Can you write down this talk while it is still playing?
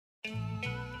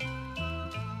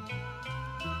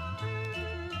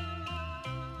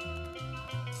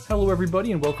Hello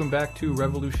everybody and welcome back to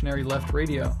Revolutionary Left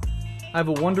Radio. I have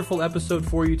a wonderful episode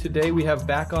for you today. We have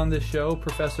back on this show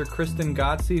Professor Kristen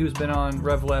Ghodsee, who's been on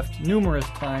Rev Left numerous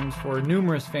times for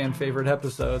numerous fan favorite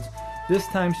episodes. This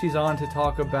time she's on to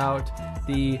talk about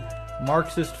the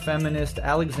Marxist Feminist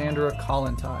Alexandra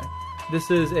Kollontai. This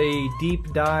is a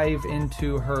deep dive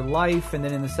into her life, and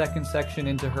then in the second section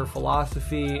into her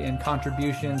philosophy and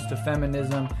contributions to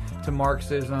feminism, to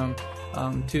Marxism,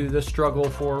 to the struggle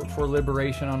for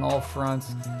liberation on all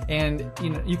fronts. And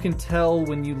you can tell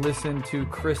when you listen to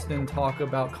Kristen talk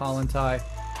about Kollontai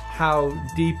how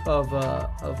deep of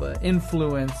a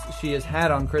influence she has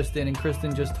had on Kristen, and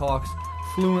Kristen just talks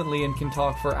fluently and can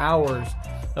talk for hours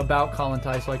about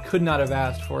Kollontai. So I could not have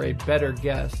asked for a better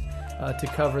guest to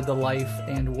cover the life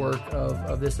and work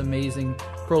of this amazing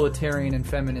proletarian and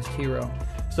feminist hero.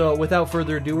 So without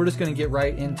further ado, we're just going to get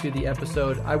right into the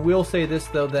episode. I will say this,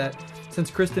 though, that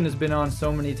since Kristen has been on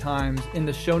so many times, in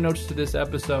the show notes to this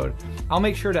episode, I'll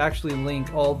make sure to actually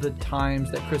link all the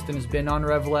times that Kristen has been on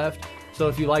Rev Left. So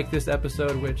if you like this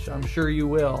episode, which I'm sure you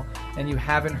will, and you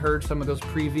haven't heard some of those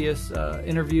previous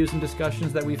interviews and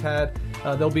discussions that we've had,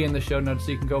 they'll be in the show notes,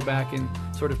 so you can go back and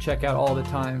sort of check out all the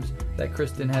times that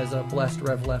Kristen has blessed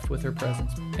Rev Left with her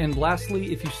presence. And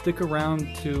lastly, if you stick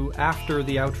around to after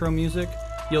the outro music,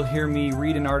 you'll hear me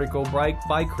read an article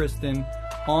by Kristen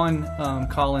on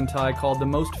Kollontai called The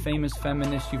Most Famous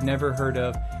Feminist You've Never Heard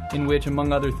Of, in which,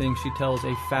 among other things, she tells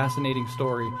a fascinating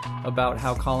story about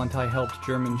how Kollontai helped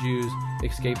German Jews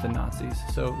escape the Nazis.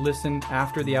 So listen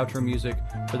after the outro music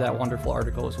for that wonderful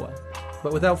article as well.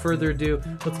 But without further ado,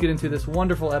 let's get into this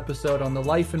wonderful episode on the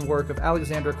life and work of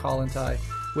Alexandra Kollontai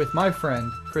with my friend,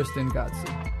 Kristen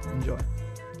Ghodsee. Enjoy.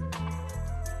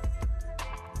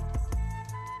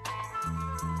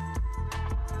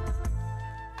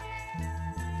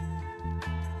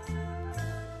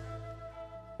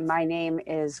 My name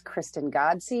is Kristen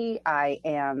Ghodsee. I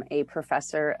am a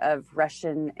professor of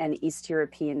Russian and East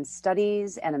European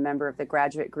Studies and a member of the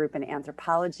graduate group in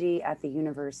anthropology at the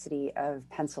University of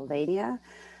Pennsylvania.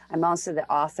 I'm also the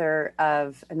author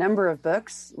of a number of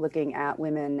books looking at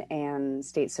women and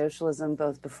state socialism,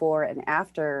 both before and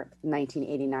after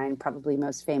 1989, probably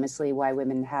most famously Why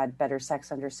Women Had Better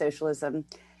Sex Under Socialism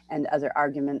and Other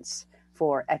Arguments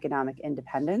for Economic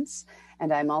Independence.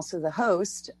 And I'm also the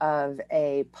host of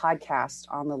a podcast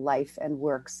on the life and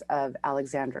works of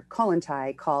Alexandra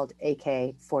Kollontai called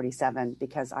AK-47,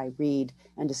 because I read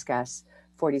and discuss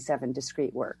 47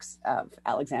 discrete works of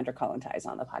Alexandra Kollontai's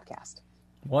on the podcast.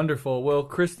 Wonderful. Well,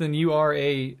 Kristen, you are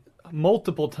a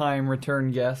multiple-time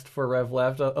return guest for Rev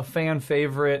Left, a fan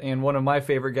favorite and one of my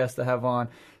favorite guests to have on.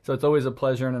 So it's always a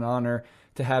pleasure and an honor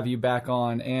to have you back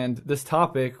on. And this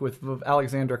topic with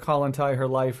Alexandra Kollontai, her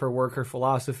life, her work, her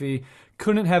philosophy,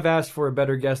 couldn't have asked for a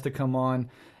better guest to come on.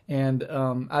 And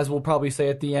as we'll probably say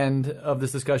at the end of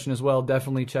this discussion as well,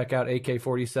 definitely check out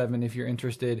AK-47 if you're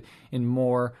interested in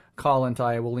more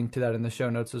Kollontai. I will link to that in the show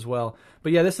notes as well.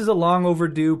 But yeah, this is a long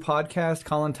overdue podcast.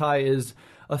 Kollontai is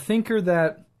a thinker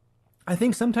that I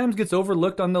think sometimes gets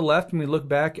overlooked on the left when we look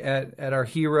back at our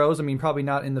heroes. I mean, probably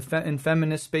not in in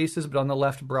feminist spaces, but on the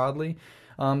left broadly.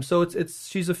 So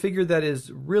she's a figure that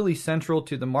is really central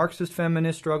to the Marxist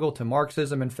feminist struggle, to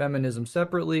Marxism and feminism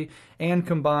separately and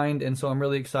combined. And so I'm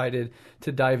really excited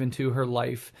to dive into her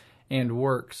life and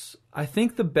works. I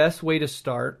think the best way to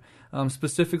start,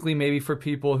 specifically maybe for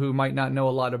people who might not know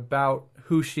a lot about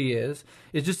who she is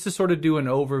just to sort of do an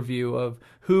overview of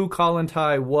who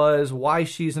Kollontai was, why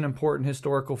she's an important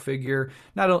historical figure.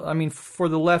 For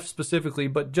the left specifically,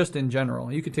 but just in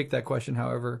general. You can take that question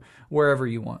wherever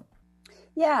you want.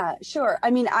 Yeah, sure. I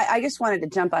mean, I just wanted to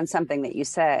jump on something that you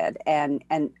said and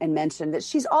mention that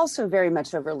she's also very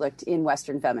much overlooked in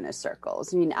Western feminist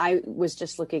circles. I mean, I was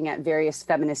just looking at various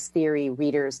feminist theory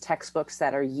readers' textbooks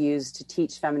that are used to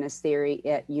teach feminist theory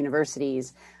at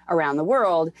universities around the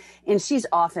world, and she's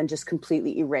often just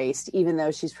completely erased, even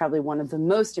though she's probably one of the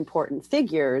most important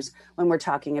figures when we're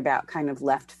talking about kind of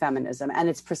left feminism. And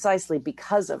it's precisely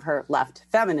because of her left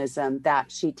feminism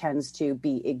that she tends to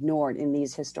be ignored in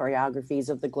these historiographies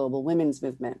of the global women's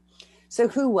movement. So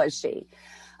who was she?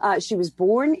 She was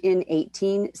born in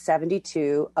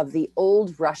 1872 of the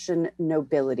old Russian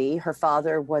nobility. Her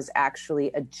father was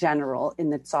actually a general in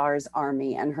the Tsar's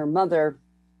army, and her mother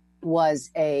was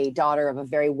a daughter of a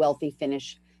very wealthy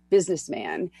Finnish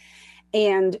businessman.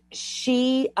 And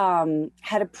she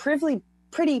had a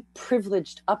pretty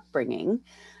privileged upbringing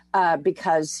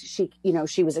because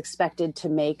she was expected to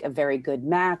make a very good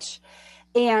match.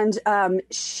 And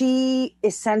she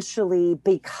essentially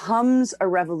becomes a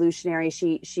revolutionary.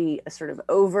 She sort of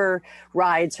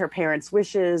overrides her parents'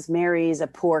 wishes, marries a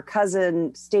poor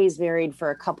cousin, stays married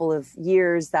for a couple of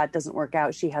years. That doesn't work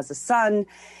out. She has a son.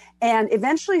 And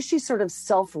eventually she sort of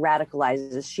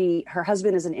self-radicalizes. Her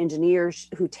husband is an engineer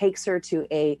who takes her to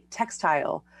a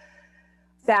textile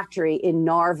factory in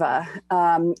Narva,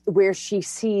 where she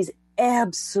sees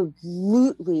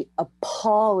absolutely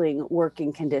appalling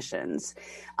working conditions.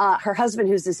 Her husband,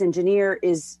 who's this engineer,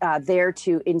 is there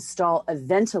to install a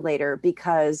ventilator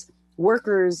because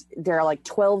there are like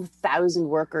 12,000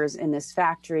 workers in this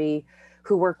factory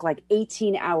who work like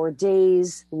 18-hour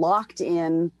days, locked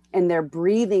in, and they're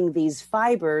breathing these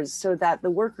fibers so that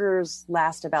the workers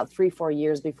last about 3-4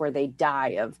 years before they die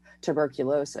of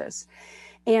tuberculosis.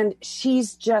 And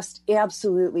she's just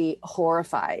absolutely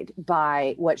horrified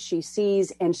by what she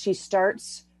sees, and she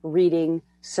starts reading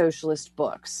socialist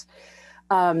books.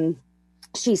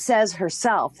 She says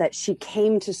herself that she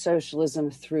came to socialism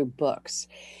through books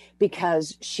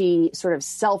because she sort of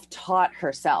self-taught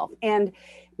herself. And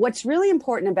what's really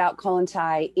important about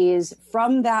Kollontai is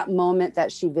from that moment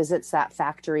that she visits that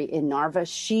factory in Narva,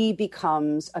 she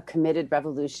becomes a committed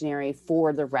revolutionary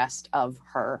for the rest of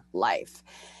her life.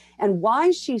 And why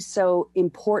she's so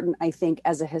important, I think,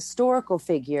 as a historical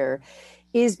figure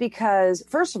is because,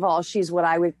 first of all, she's what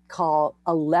I would call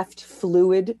a left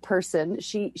fluid person.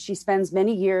 She spends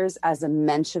many years as a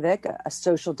Menshevik, a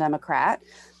social democrat.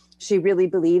 She really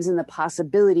believes in the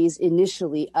possibilities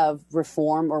initially of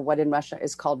reform, or what in Russia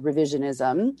is called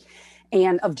revisionism,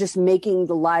 and of just making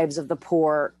the lives of the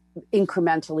poor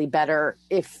incrementally better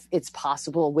if it's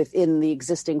possible within the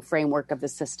existing framework of the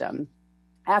system.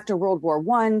 After World War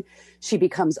I, she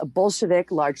becomes a Bolshevik,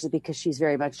 largely because she's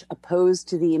very much opposed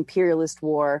to the imperialist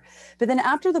war. But then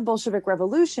after the Bolshevik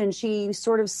Revolution, she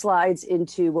sort of slides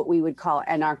into what we would call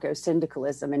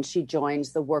anarcho-syndicalism, and she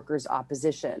joins the workers'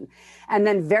 opposition. And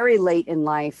then very late in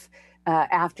life,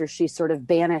 after she's sort of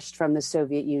banished from the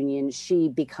Soviet Union, she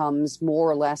becomes more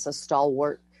or less a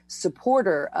stalwart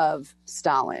supporter of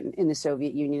Stalin in the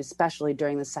Soviet Union, especially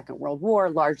during the Second World War,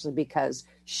 largely because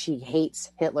she hates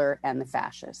Hitler and the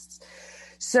fascists.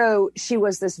 So she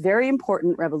was this very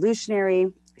important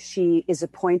revolutionary. She is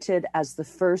appointed as the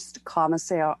first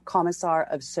commissar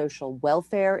of social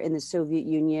welfare in the Soviet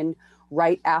Union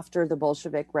right after the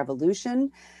Bolshevik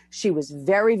Revolution. She was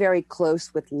very, very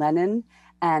close with Lenin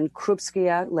and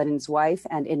Krupskaya, Lenin's wife,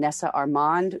 and Inessa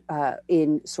Armand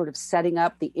in sort of setting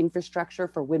up the infrastructure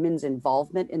for women's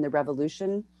involvement in the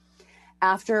revolution.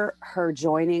 After her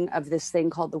joining of this thing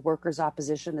called the Workers'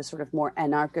 Opposition, the sort of more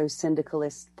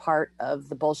anarcho-syndicalist part of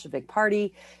the Bolshevik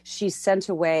Party, she's sent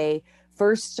away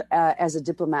first as a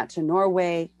diplomat to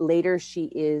Norway. Later, she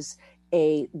is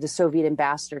the Soviet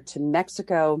ambassador to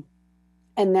Mexico.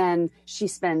 And then she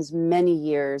spends many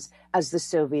years as the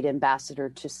Soviet ambassador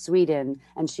to Sweden,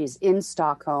 and she's in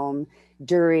Stockholm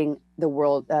during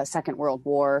the Second World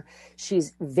War.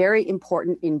 She's very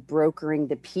important in brokering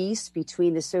the peace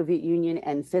between the Soviet Union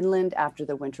and Finland after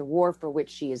the Winter War, for which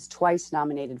she is twice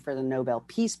nominated for the Nobel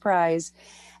Peace Prize.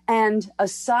 And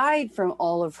aside from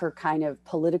all of her kind of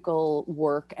political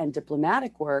work and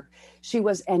diplomatic work, she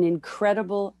was an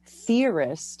incredible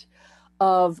theorist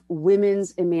of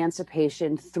women's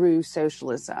emancipation through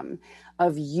socialism,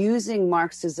 of using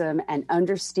Marxism and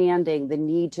understanding the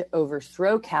need to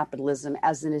overthrow capitalism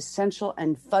as an essential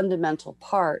and fundamental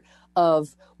part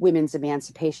of women's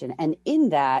emancipation. And in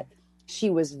that,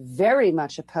 she was very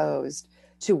much opposed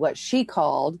to what she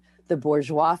called the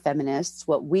bourgeois feminists,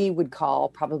 what we would call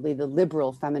probably the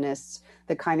liberal feminists,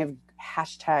 the kind of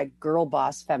hashtag girl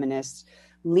boss feminists,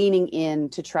 leaning in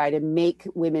to try to make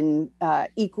women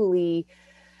equally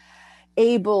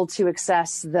able to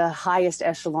access the highest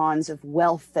echelons of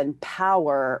wealth and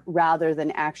power, rather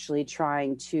than actually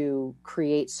trying to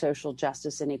create social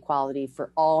justice and equality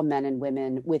for all men and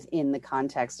women within the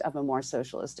context of a more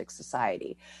socialistic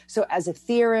society. So as a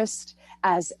theorist,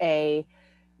 as a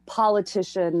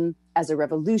politician, as a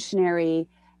revolutionary,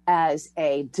 as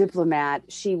a diplomat,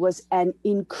 she was an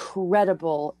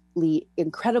incredibly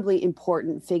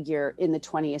important figure in the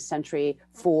 20th century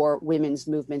for women's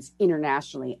movements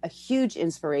internationally, a huge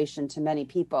inspiration to many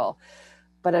people,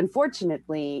 but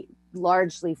unfortunately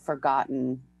largely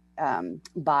forgotten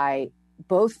by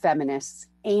both feminists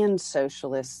and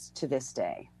socialists to this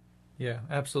day. Yeah,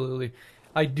 absolutely.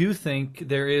 I do think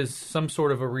there is some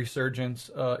sort of a resurgence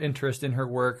interest in her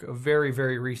work very,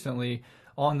 very recently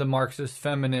on the Marxist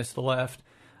feminist left.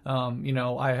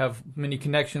 I have many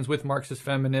connections with Marxist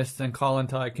feminists, and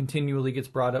Kollontai continually gets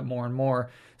brought up more and more.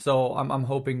 So I'm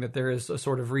hoping that there is a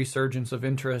sort of resurgence of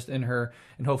interest in her,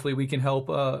 and hopefully we can help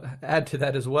add to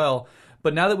that as well.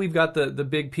 But now that we've got the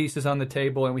big pieces on the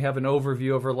table and we have an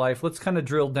overview of her life, let's kind of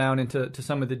drill down into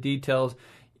some of the details.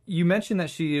 You mentioned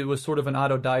that she was sort of an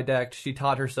autodidact. She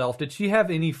taught herself. Did she have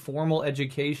any formal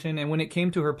education? And when it came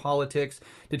to her politics,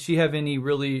 did she have any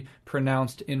really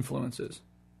pronounced influences?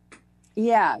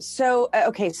 Yeah. So,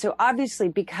 so obviously,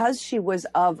 because she was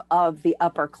of the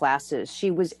upper classes, she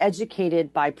was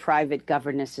educated by private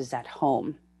governesses at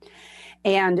home.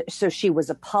 And so she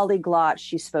was a polyglot.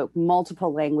 She spoke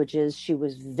multiple languages. She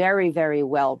was very, very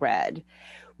well read.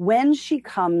 When she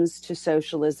comes to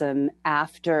socialism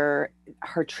after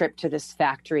her trip to this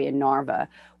factory in Narva,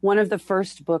 one of the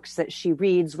first books that she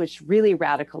reads, which really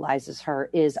radicalizes her,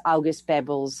 is August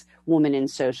Bebel's Woman in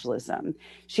Socialism.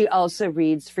 She also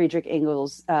reads Friedrich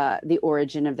Engels' The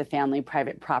Origin of the Family,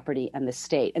 Private Property, and the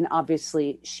State. And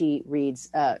obviously, she reads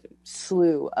a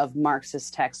slew of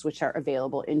Marxist texts, which are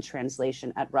available in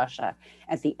translation at Russia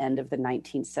at the end of the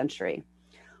 19th century.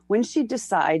 When she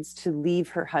decides to leave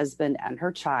her husband and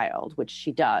her child, which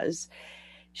she does,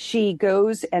 she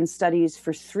goes and studies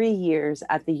for 3 years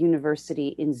at the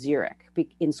university in Zurich,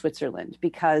 in Switzerland,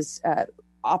 because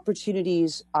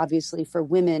opportunities, obviously, for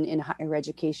women in higher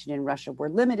education in Russia were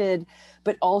limited,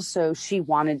 but also she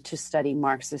wanted to study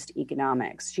Marxist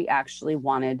economics. She actually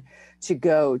wanted to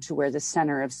go to where the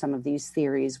center of some of these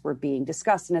theories were being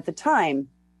discussed. And at the time,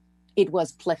 it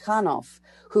was Plekhanov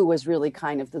who was really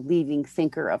kind of the leading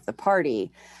thinker of the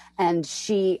party. And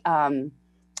she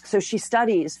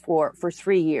studies for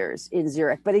 3 years in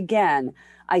Zurich. But again,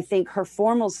 I think her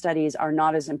formal studies are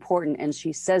not as important, and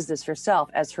she says this herself,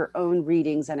 as her own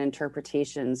readings and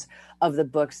interpretations of the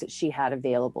books that she had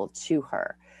available to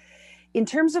her. In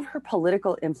terms of her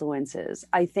political influences,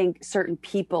 I think certain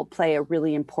people play a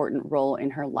really important role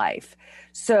in her life.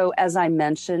 So as I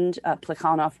mentioned,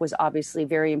 Plekhanov was obviously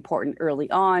very important early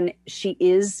on. She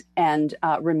is and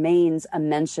remains a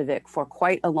Menshevik for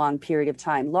quite a long period of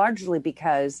time, largely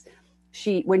because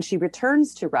when she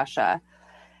returns to Russia,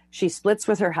 she splits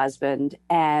with her husband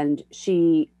and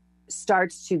she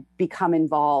starts to become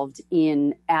involved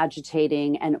in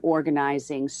agitating and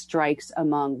organizing strikes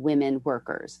among women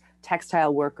workers,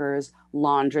 textile workers,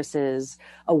 laundresses,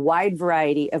 a wide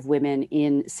variety of women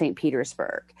in St.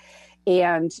 Petersburg.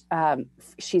 And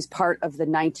she's part of the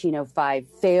 1905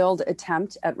 failed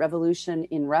attempt at revolution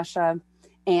in Russia.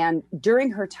 And during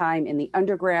her time in the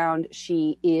underground,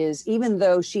 she is, even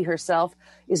though she herself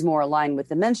is more aligned with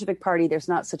the Menshevik Party, there's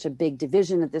not such a big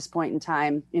division at this point in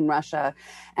time in Russia.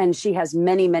 And she has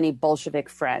many, many Bolshevik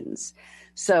friends.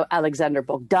 So Alexander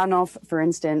Bogdanov, for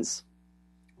instance,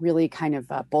 really kind of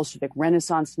a Bolshevik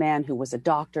Renaissance man who was a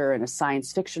doctor and a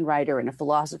science fiction writer and a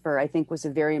philosopher, I think was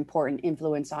a very important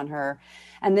influence on her.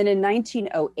 And then in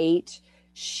 1908,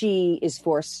 she is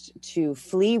forced to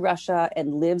flee Russia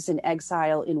and lives in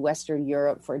exile in Western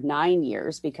Europe for 9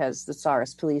 years because the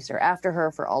Tsarist police are after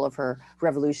her for all of her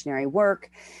revolutionary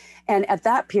work. And at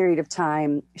that period of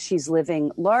time, she's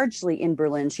living largely in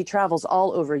Berlin. She travels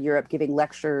all over Europe giving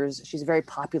lectures. She's a very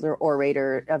popular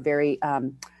orator,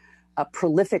 a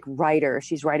prolific writer.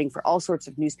 She's writing for all sorts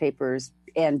of newspapers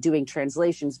and doing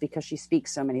translations because she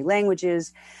speaks so many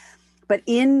languages. But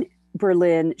in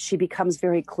Berlin, she becomes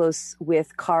very close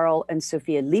with Karl and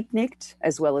Sophia Liebknecht,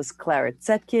 as well as Clara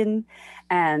Zetkin.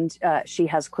 And she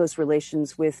has close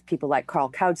relations with people like Karl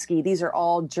Kautsky. These are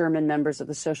all German members of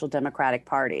the Social Democratic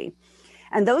Party.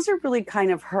 And those are really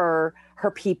kind of her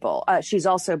people. She's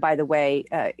also, by the way,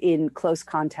 in close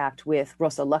contact with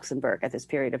Rosa Luxemburg at this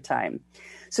period of time.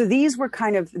 So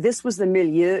this was the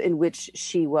milieu in which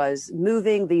she was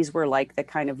moving. These were like the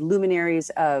kind of luminaries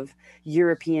of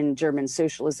European German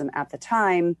socialism at the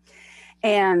time.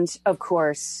 And of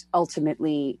course,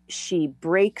 ultimately, she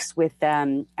breaks with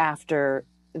them after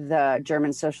the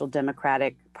German Social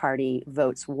Democratic Party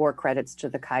votes war credits to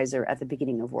the Kaiser at the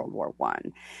beginning of World War I.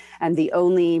 And the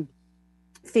only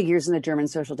figures in the German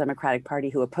Social Democratic Party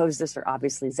who oppose this are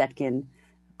obviously Zetkin,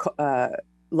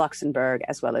 Luxemburg,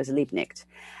 as well as Liebknecht.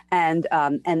 And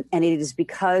it is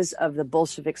because of the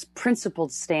Bolsheviks'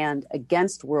 principled stand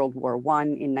against World War I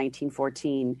in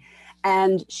 1914.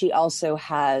 And she also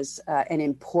has an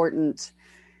important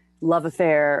love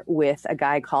affair with a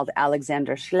guy called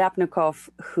Alexander Shliapnikov,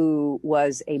 who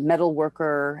was a metal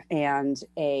worker and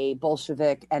a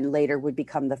Bolshevik, and later would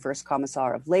become the first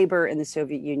Commissar of Labor in the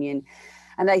Soviet Union.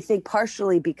 And I think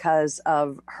partially because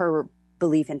of her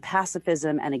belief in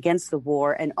pacifism and against the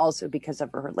war, and also because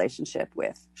of her relationship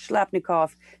with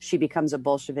Shliapnikov. She becomes a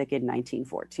Bolshevik in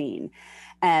 1914.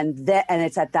 And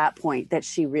it's at that point that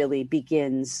she really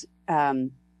begins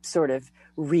sort of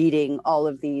reading all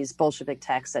of these Bolshevik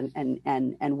texts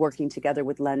and working together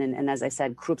with Lenin. And as I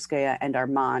said, Krupskaya and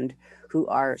Armand, who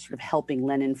are sort of helping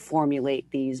Lenin formulate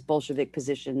these Bolshevik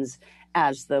positions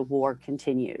as the war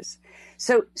continues.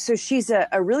 So she's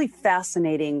a really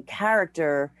fascinating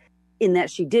character in that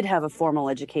she did have a formal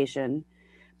education,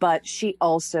 but she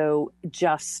also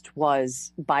just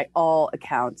was, by all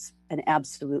accounts, an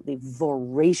absolutely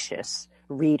voracious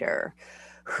reader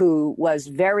who was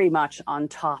very much on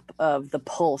top of the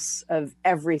pulse of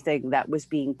everything that was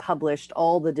being published,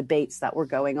 all the debates that were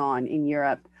going on in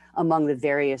Europe among the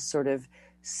various sort of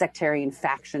sectarian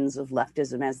factions of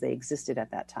leftism as they existed at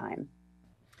that time.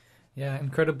 Yeah,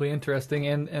 incredibly interesting.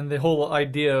 And the whole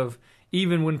idea of,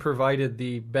 even when provided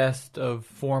the best of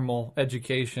formal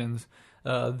educations,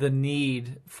 the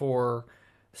need for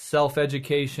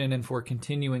self-education and for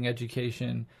continuing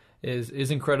education is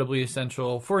incredibly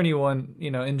essential for anyone,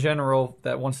 in general,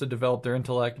 that wants to develop their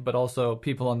intellect, but also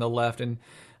people on the left. And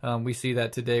we see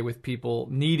that today with people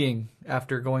needing,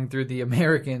 after going through the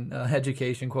American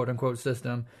education, quote unquote,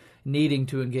 system, needing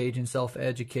to engage in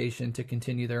self-education to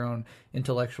continue their own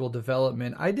intellectual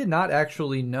development. I did not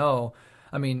actually know,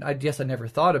 I guess I never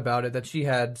thought about it, that she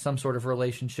had some sort of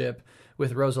relationship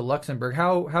with Rosa Luxemburg.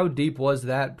 How deep was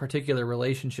that particular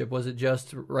relationship? Was it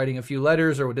just writing a few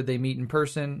letters, or did they meet in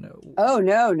person? Oh,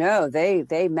 no.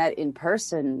 They met in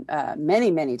person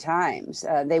many times.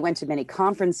 They went to many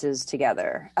conferences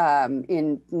together.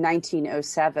 In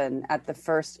 1907, at the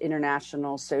first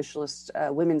International Socialist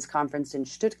Women's Conference in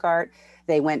Stuttgart,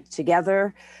 they went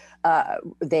together.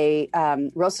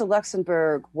 Rosa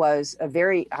Luxemburg was a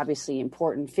very obviously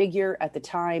important figure at the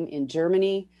time in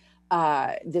Germany.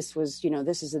 This is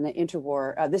in the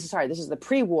interwar. This is the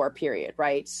pre-war period,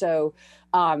 right? So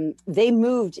they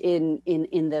moved in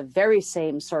the very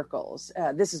same circles.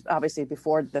 This is obviously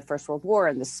before the First World War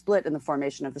and the split and the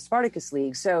formation of the Spartacus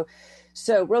League. So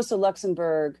Rosa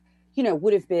Luxemburg,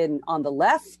 would have been on the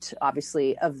left,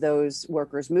 obviously, of those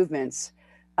workers' movements.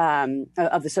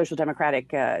 Of the Social Democratic,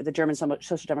 the German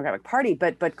Social Democratic Party,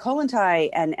 but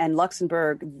Kollontai and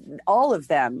Luxemburg, all of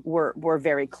them were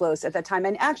very close at that time.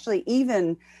 And actually,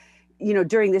 even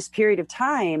during this period of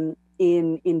time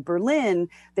in Berlin,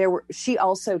 she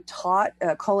also taught.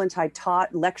 Kollontai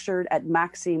lectured at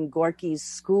Maxim Gorky's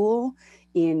school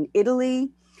in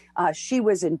Italy. She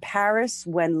was in Paris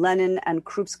when Lenin and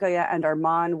Krupskaya and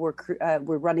Armand were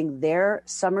running their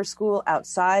summer school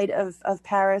outside of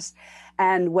Paris.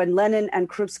 And when Lenin and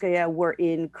Krupskaya were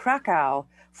in Krakow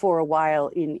for a while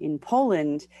in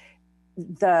Poland,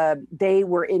 they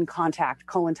were in contact.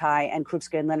 Kollontai and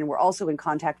Krupskaya and Lenin were also in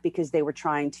contact because they were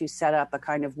trying to set up a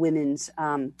kind of women's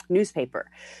newspaper.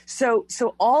 So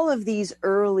all of these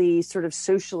early sort of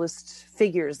socialist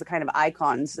figures, the kind of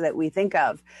icons that we think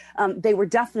of, they were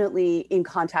definitely in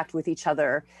contact with each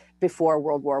other before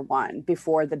World War I,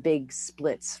 before the big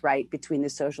splits, right, between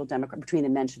between the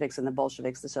Mensheviks and the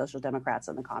Bolsheviks, the Social Democrats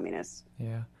and the Communists.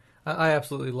 Yeah. I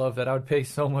absolutely love that. I would pay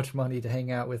so much money to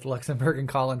hang out with Luxemburg and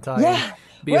Kollontai and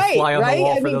be a fly on the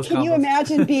wall for those combos. Can you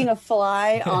imagine being a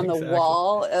fly on the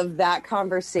wall of that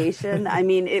conversation?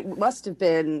 It must have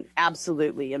been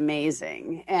absolutely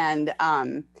amazing. And,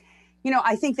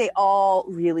 I think they all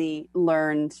really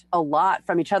learned a lot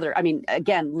from each other.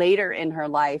 Again, later in her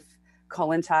life,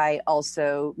 Kollontai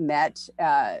also met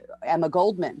Emma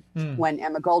Goldman when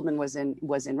Emma Goldman was in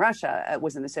Russia,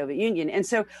 was in the Soviet Union. And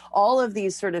so all of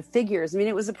these sort of figures,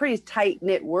 it was a pretty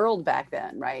tight-knit world back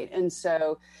then, right? And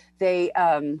so they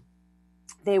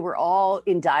were all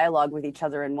in dialogue with each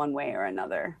other in one way or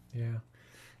another.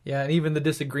 Yeah, and even the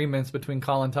disagreements between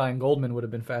Kollontai and Goldman would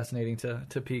have been fascinating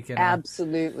to peek in.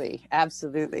 Absolutely.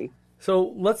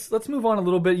 So let's move on a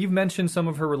little bit. You've mentioned some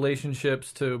of her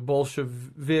relationships to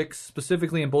Bolsheviks,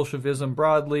 specifically in Bolshevism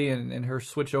broadly, and her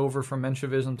switch over from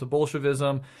Menshevism to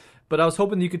Bolshevism. But I was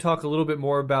hoping you could talk a little bit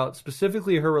more about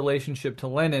specifically her relationship to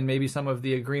Lenin, maybe some of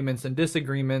the agreements and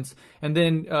disagreements, and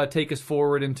then take us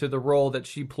forward into the role that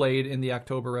she played in the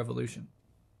October Revolution.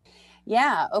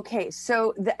 Yeah. Okay.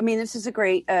 So, this is a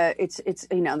great,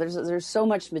 there's so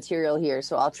much material here,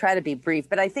 so I'll try to be brief.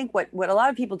 But I think what a lot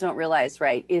of people don't realize,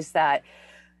 right, is that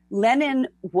Lenin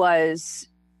was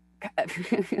a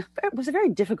very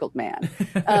difficult man.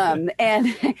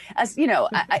 And as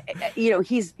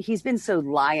he's been so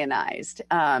lionized.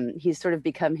 He's sort of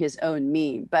become his own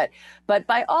meme. But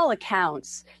by all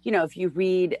accounts, if you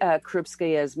read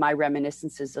Krupskaya's My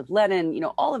Reminiscences of Lenin,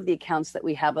 all of the accounts that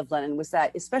we have of Lenin was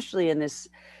that, especially in this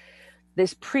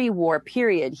this pre-war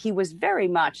period, he was very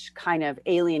much kind of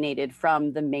alienated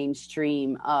from the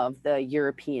mainstream of the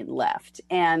European left.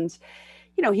 And,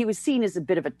 you know, he was seen as a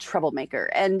bit of a troublemaker.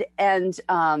 And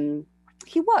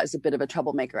he was a bit of a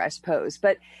troublemaker, I suppose.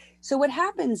 But so what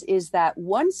happens is that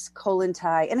once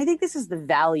Kollontai, and I think this is the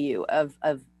value of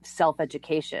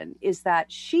self-education, is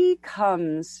that she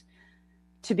comes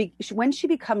to be, when she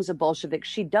becomes a Bolshevik,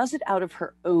 she does it out of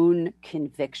her own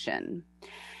conviction.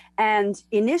 And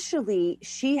initially,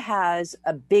 she has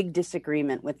a big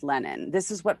disagreement with Lenin. This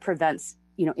is what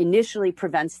initially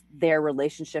prevents their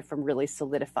relationship from really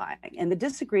solidifying. And the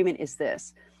disagreement is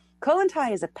this: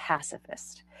 Kollontai is a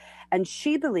pacifist, and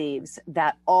she believes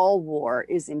that all war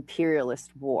is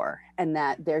imperialist war, and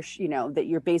that that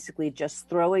you're basically just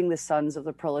throwing the sons of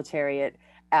the proletariat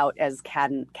out as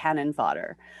cannon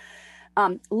fodder.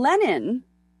 Lenin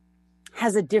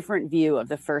has a different view of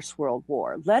the First World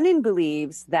War. Lenin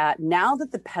believes that now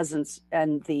that the peasants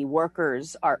and the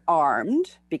workers are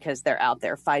armed because they're out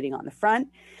there fighting on the front,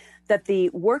 that the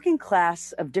working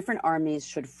class of different armies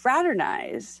should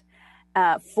fraternize,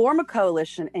 form a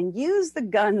coalition, and use the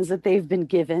guns that they've been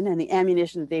given and the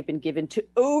ammunition that they've been given to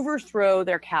overthrow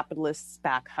their capitalists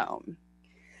back home.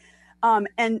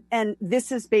 And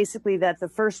this is basically that the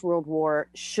First World War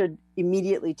should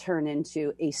immediately turn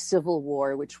into a civil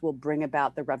war, which will bring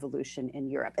about the revolution in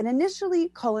Europe. And initially,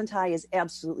 Kollontai is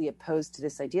absolutely opposed to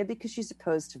this idea because she's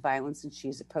opposed to violence and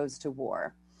she's opposed to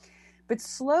war. But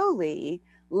slowly,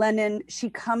 she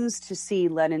comes to see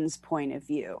Lenin's point of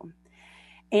view.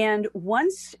 And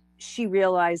once she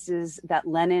realizes that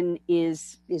Lenin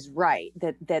is right,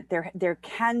 that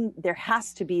there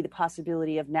has to be the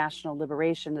possibility of national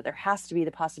liberation, that there has to be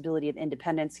the possibility of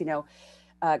independence.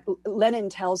 Lenin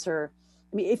tells her,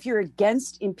 I mean, if you're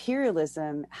against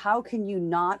imperialism, how can you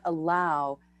not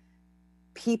allow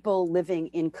people living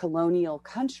in colonial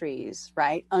countries,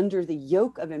 right, under the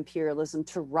yoke of imperialism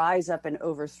to rise up and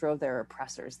overthrow their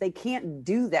oppressors? They can't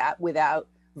do that without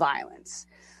violence.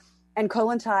 And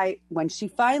Kollontai, when she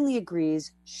finally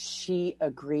agrees, she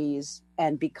agrees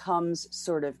and becomes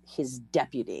sort of his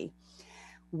deputy.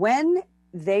 When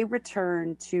they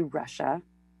return to Russia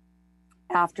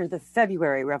after the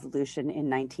February Revolution in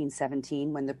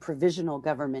 1917, when the provisional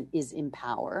government is in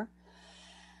power,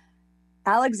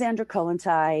 Alexandra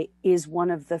Kollontai is one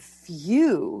of the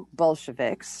few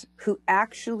Bolsheviks who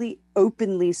actually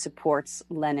openly supports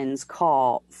Lenin's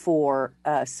call for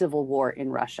a civil war in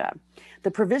Russia.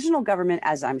 The provisional government,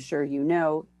 as I'm sure you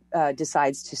know,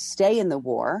 decides to stay in the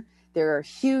war. There are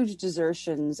huge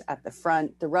desertions at the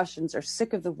front. The Russians are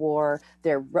sick of the war.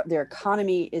 Their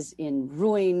economy is in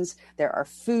ruins. There are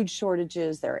food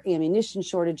shortages. There are ammunition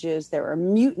shortages. There are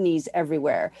mutinies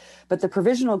everywhere. But the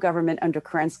provisional government under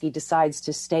Kerensky decides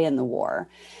to stay in the war.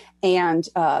 And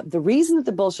the reason that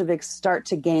the Bolsheviks start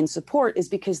to gain support is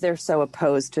because they're so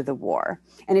opposed to the war.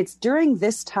 And it's during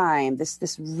this time,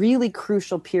 this really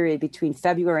crucial period between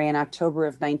February and October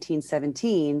of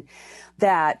 1917,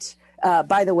 that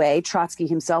by the way, Trotsky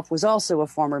himself was also a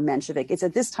former Menshevik. It's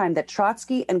at this time that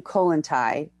Trotsky and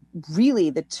Kollontai,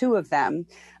 really the two of them,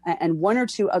 and one or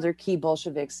two other key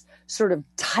Bolsheviks, sort of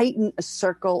tighten a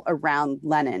circle around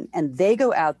Lenin. And they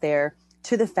go out there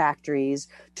to the factories,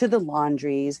 to the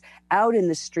laundries, out in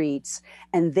the streets,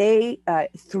 and they,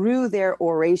 through their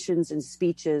orations and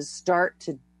speeches, start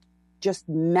to just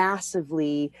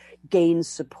massively gain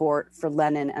support for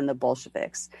Lenin and the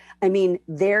Bolsheviks. I mean,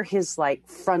 they're his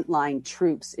frontline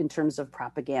troops in terms of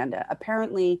propaganda.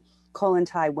 Apparently,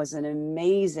 Kollontai was an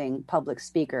amazing public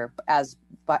speaker,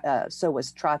 so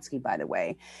was Trotsky, by the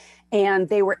way. And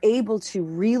they were able to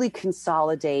really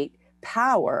consolidate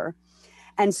power.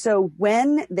 And so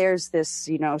when there's this,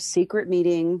 secret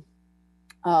meeting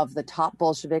of the top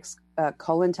Bolsheviks,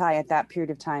 Kollontai at that period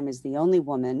of time is the only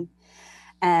woman.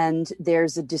 And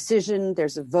there's a decision,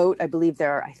 there's a vote. I believe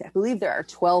there are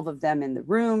 12 of them in the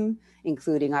room,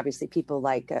 including obviously people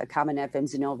like Kamenev and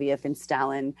Zinoviev and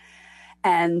Stalin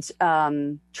and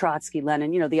Trotsky,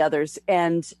 Lenin, the others.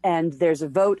 And there's a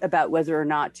vote about whether or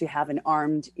not to have an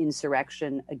armed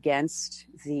insurrection against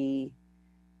the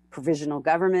provisional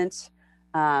government.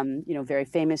 Very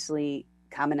famously,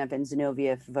 Kamenev and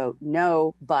Zinoviev vote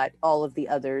no, but all of the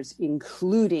others,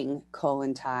 including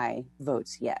Kollontai,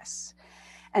 votes yes.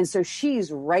 And so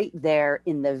she's right there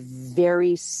in the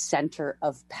very center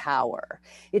of power.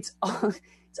 It's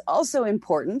also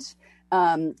important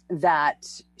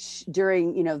that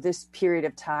during this period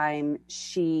of time,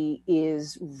 she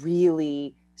is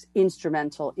really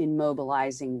instrumental in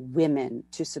mobilizing women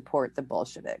to support the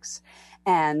Bolsheviks.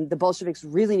 And the Bolsheviks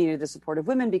really needed the support of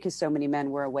women because so many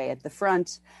men were away at the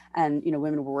front, and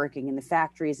women were working in the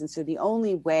factories. And so the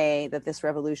only way that this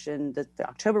revolution, that the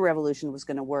October Revolution, was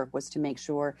going to work was to make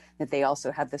sure that they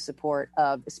also had the support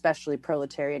of especially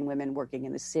proletarian women working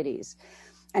in the cities.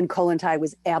 And Kollontai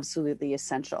was absolutely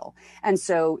essential. And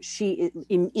so she,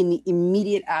 in the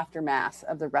immediate aftermath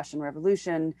of the Russian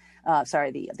Revolution,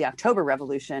 the October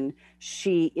Revolution,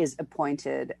 she is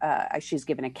appointed, she's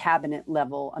given a cabinet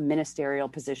level, a ministerial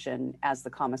position as the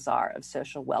Commissar of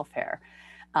Social Welfare.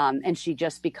 And she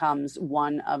just becomes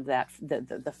one of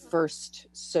the first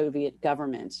Soviet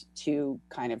government to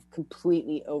kind of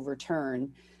completely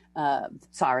overturn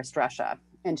Tsarist Russia.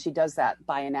 And she does that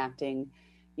by enacting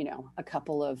a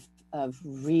couple of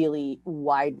really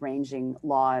wide-ranging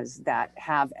laws that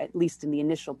have, at least in the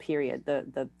initial period,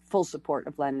 the full support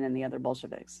of Lenin and the other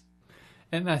Bolsheviks.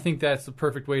 And I think that's the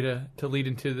perfect way to lead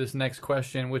into this next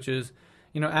question, which is,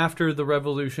 after the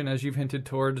revolution, as you've hinted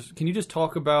towards, can you just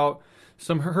talk about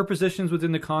some her positions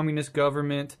within the communist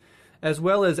government, as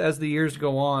well as the years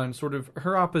go on, sort of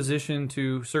her opposition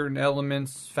to certain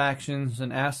elements, factions,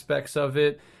 and aspects of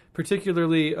it,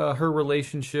 particularly her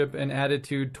relationship and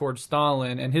attitude towards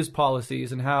Stalin and his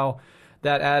policies, and how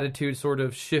that attitude sort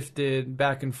of shifted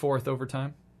back and forth over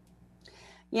time?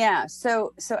 Yeah,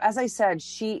 so as I said,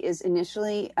 she is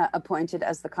initially appointed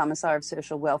as the Commissar of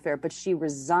Social Welfare, but she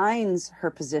resigns her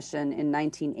position in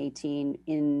 1918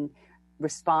 in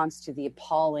response to the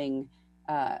appalling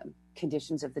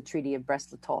conditions of the Treaty of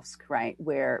Brest-Litovsk, right,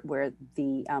 where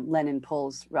the Lenin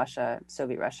pulls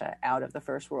Soviet Russia, out of the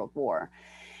First World War.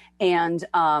 And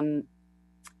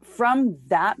from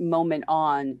that moment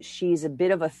on, she's a bit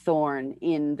of a thorn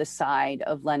in the side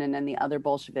of Lenin and the other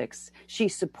Bolsheviks. She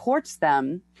supports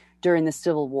them during the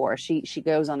Civil War. She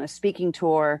goes on a speaking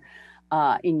tour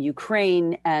in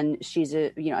Ukraine, and she's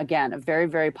again a very,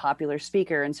 very popular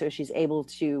speaker, and so she's able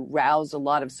to rouse a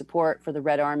lot of support for the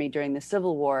Red Army during the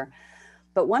Civil War.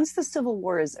 But once the Civil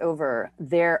War is over,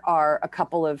 there are a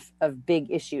couple of big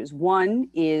issues. One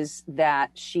is that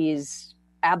she's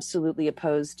absolutely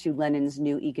opposed to Lenin's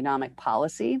new economic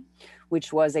policy,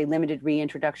 which was a limited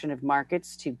reintroduction of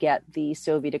markets to get the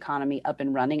Soviet economy up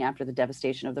and running after the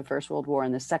devastation of the First World War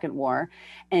and the Second War.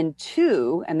 And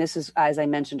two, and this is, as I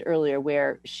mentioned earlier,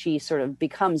 where she sort of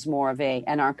becomes more of a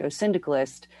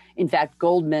anarcho-syndicalist. In fact,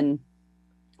 Goldman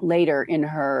later in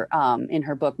her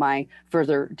book, My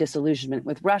Further Disillusionment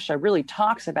with Russia, really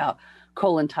talks about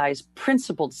Kollontai's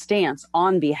principled stance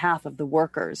on behalf of the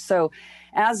workers. So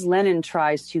as Lenin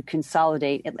tries to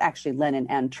consolidate, actually Lenin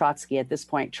and Trotsky at this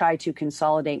point try to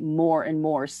consolidate more and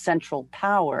more central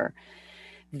power,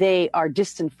 they are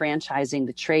disenfranchising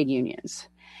the trade unions.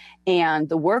 And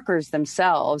the workers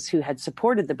themselves, who had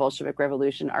supported the Bolshevik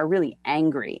Revolution, are really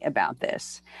angry about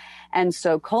this. And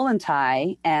so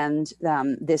Kollontai and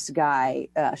this guy,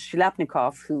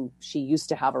 Shlyapnikov, who she used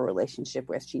to have a relationship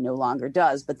with, she no longer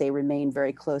does, but they remain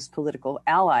very close political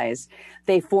allies.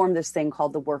 They form this thing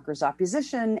called the Workers'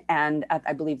 Opposition. And at,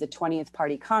 I believe, the 20th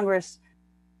Party Congress,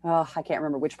 I can't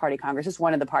remember which party Congress, it's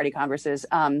one of the party congresses,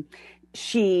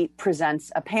 she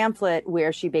presents a pamphlet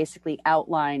where she basically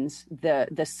outlines the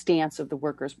stance of the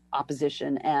workers'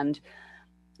 opposition and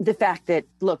the fact that,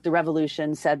 look, the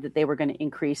revolution said that it was going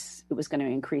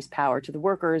to increase power to the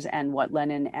workers, and what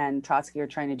Lenin and Trotsky are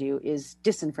trying to do is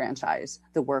disenfranchise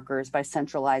the workers by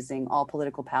centralizing all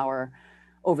political power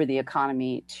over the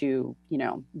economy to,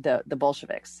 the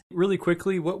Bolsheviks. Really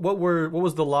quickly, what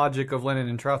was the logic of Lenin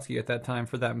and Trotsky at that time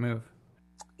for that move?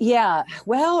 Yeah,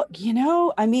 well,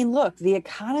 look, the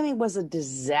economy was a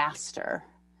disaster.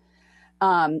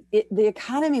 The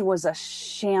economy was a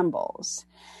shambles.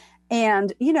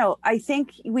 And, I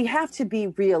think we have to be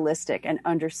realistic and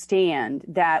understand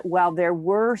that while there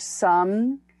were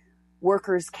some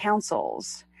workers'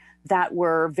 councils that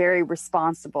were very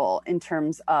responsible in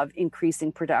terms of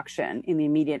increasing production in the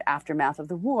immediate aftermath of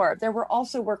the war, there were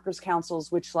also workers'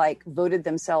 councils which voted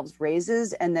themselves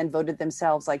raises and then voted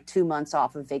themselves 2 months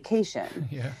off of vacation.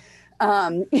 Yeah.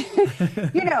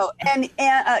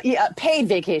 Paid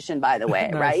vacation, by the way,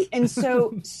 Nice. right? And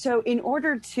so in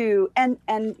order to, and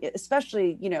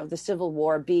especially, the Civil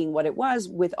War being what it was,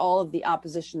 with all of the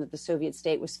opposition that the Soviet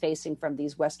state was facing from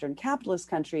these Western capitalist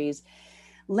countries,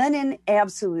 Lenin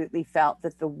absolutely felt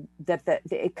that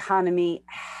the economy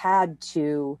had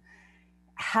to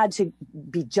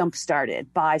be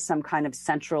jump-started by some kind of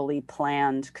centrally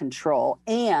planned control,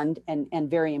 and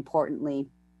very importantly,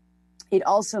 it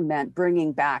also meant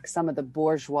bringing back some of the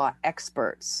bourgeois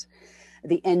experts,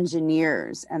 the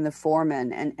engineers and the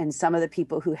foremen, and some of the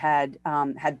people who had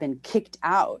been kicked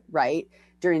out, right,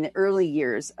 during the early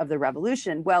years of the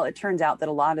revolution? Well, it turns out that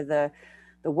a lot of the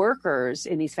workers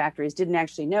in these factories didn't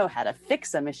actually know how to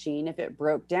fix a machine if it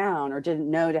broke down, or didn't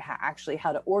know to actually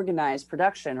how to organize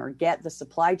production or get the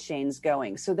supply chains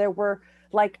going. So there were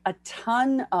like a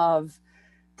ton of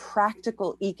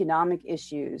practical economic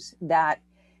issues that,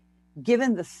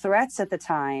 given the threats at the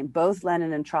time, both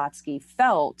Lenin and Trotsky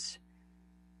felt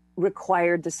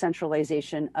required the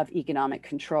centralization of economic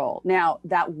control. Now,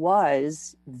 that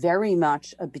was very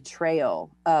much a betrayal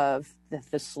of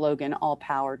the slogan, all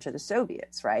power to the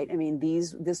Soviets, right? I mean,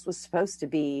 this was supposed to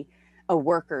be a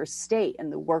workers' state,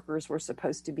 and the workers were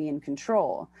supposed to be in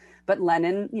control. But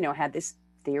Lenin, had this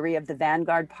theory of the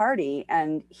vanguard party,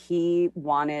 and he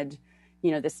wanted,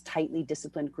 this tightly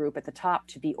disciplined group at the top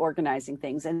to be organizing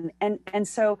things. And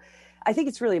so I think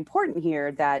it's really important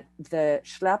here that the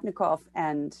Shliapnikov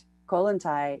and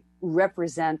Kollontai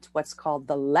represent what's called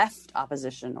the left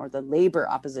opposition, or the labor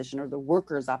opposition, or the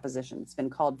workers' opposition. It's been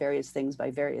called various things by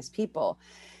various people.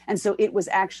 And so it was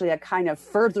actually a kind of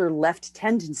further left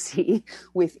tendency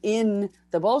within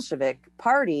the Bolshevik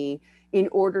party in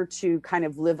order to kind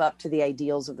of live up to the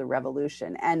ideals of the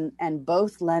revolution. And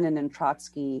both Lenin and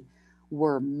Trotsky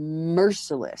were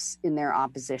merciless in their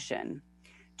opposition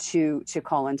to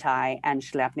Kollontai and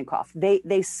Shliapnikov.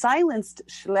 They silenced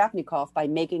Shliapnikov by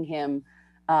making him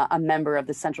a member of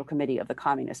the Central Committee of the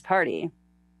Communist Party.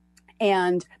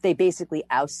 And they basically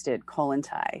ousted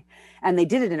Kollontai. And they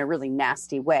did it in a really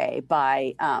nasty way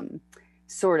by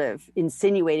sort of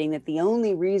insinuating that the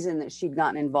only reason that she'd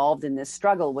gotten involved in this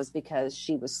struggle was because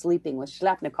she was sleeping with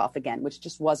Shliapnikov again, which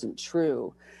just wasn't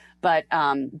true. But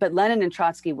Lenin and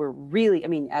Trotsky were really,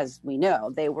 as we know,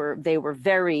 they were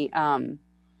very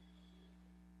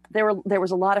there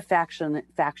was a lot of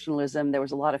factionalism. There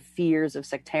was a lot of fears of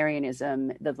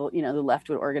sectarianism. The left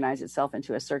would organize itself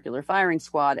into a circular firing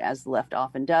squad, as the left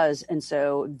often does. And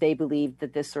so they believed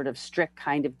that this sort of strict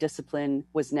kind of discipline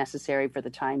was necessary for the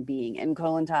time being. And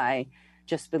Kollontai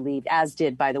just believed, as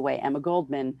did, by the way, Emma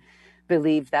Goldman,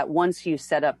 believed that once you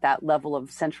set up that level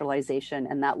of centralization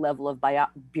and that level of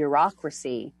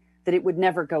bureaucracy, that it would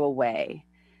never go away.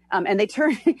 And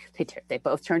they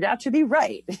both turned out to be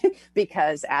right,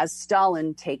 because as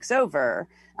Stalin takes over,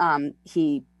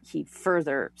 he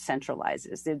further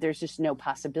centralizes. There's just no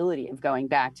possibility of going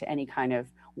back to any kind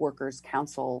of workers'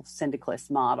 council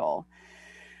syndicalist model.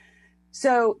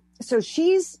 So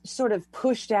she's sort of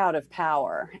pushed out of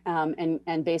power,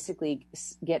 and basically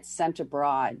gets sent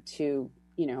abroad to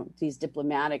these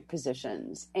diplomatic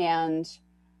positions. And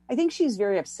I think she's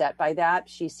very upset by that.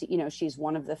 She's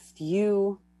one of the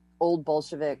few old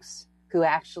Bolsheviks who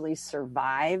actually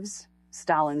survives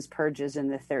Stalin's purges in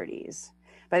the 30s.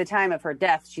 By the time of her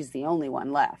death, she's the only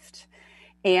one left.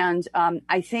 And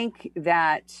I think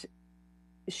that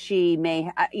she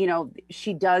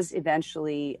she does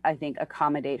eventually, I think,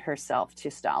 accommodate herself to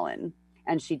Stalin.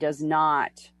 And she does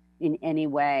not in any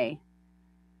way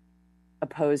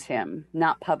oppose him,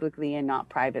 not publicly and not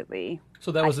privately.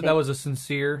 So that was a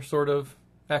sincere sort of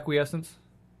acquiescence?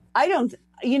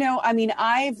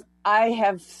 I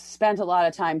have spent a lot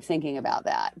of time thinking about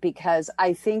that, because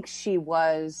I think she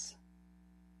was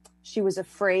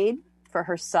afraid for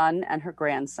her son and her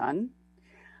grandson.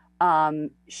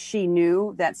 She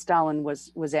knew that Stalin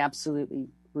was absolutely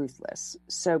ruthless.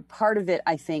 So part of it,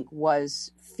 I think,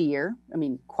 was fear.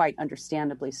 Quite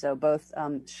understandably so. Both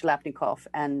Shliapnikov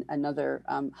and another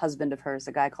husband of hers,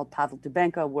 a guy called Pavel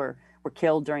Dubenko, were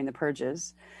killed during the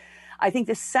purges. I think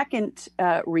the second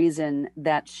reason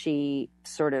that she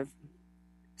sort of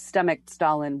stomached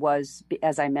Stalin was,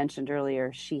 as I mentioned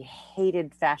earlier, she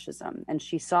hated fascism, and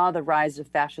she saw the rise of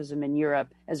fascism in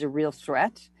Europe as a real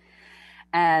threat.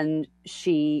 And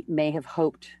she may have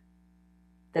hoped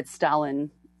that Stalin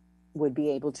would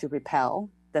be able to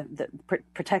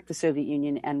protect the Soviet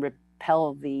Union and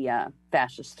repel the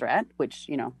fascist threat, which,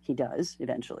 he does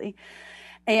eventually.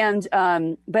 And,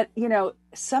 but,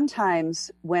 sometimes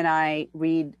when I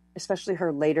read, especially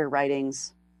her later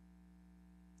writings,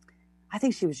 I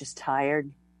think she was just tired.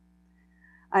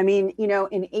 She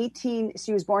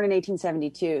was born in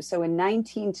 1872. So in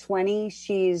 1920,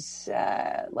 she's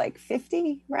like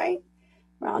 50, right?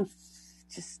 Around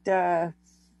just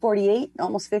 48,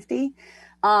 almost 50.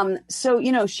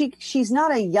 She's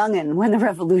not a youngin' when the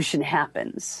revolution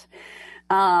happens.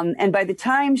 And by the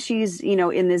time she's,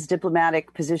 in this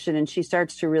diplomatic position and she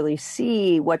starts to really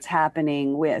see what's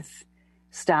happening with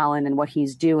Stalin and what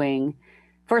he's doing,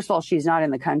 first of all, she's not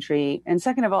in the country. And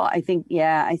second of all, I think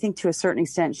to a certain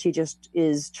extent, she just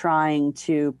is trying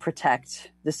to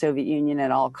protect the Soviet Union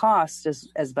at all costs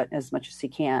as much as she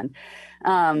can.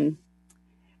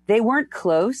 They weren't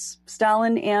close,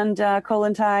 Stalin and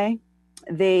Kollontai.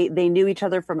 They knew each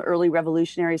other from early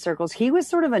revolutionary circles. He was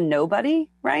sort of a nobody,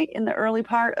 right, in the early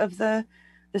part of the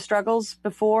struggles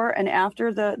before and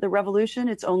after the revolution.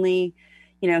 It's only,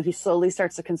 he slowly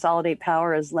starts to consolidate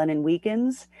power as Lenin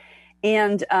weakens.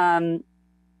 And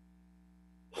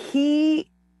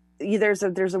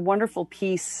there's a wonderful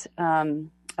piece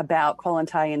about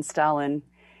Kollontai and Stalin.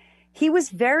 He was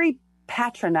very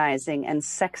patronizing and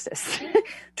sexist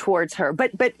towards her.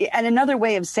 But and another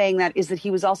way of saying that is that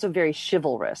he was also very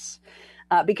chivalrous,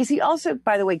 because he also,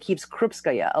 by the way, keeps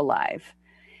Krupskaya alive,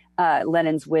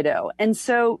 Lenin's widow. And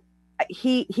so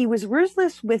he was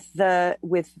ruthless with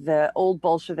the old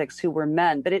Bolsheviks who were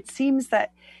men, but it seems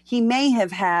that he may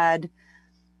have had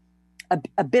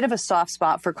a bit of a soft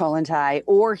spot for Kollontai,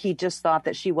 or he just thought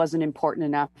that she wasn't important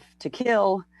enough to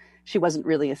kill. She wasn't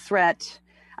really a threat.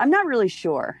 I'm not really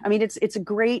sure. I mean, it's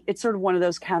sort of one of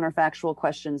those counterfactual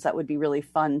questions that would be really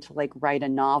fun to like write a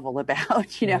novel about,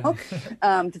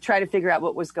 to try to figure out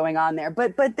what was going on there.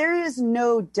 But there is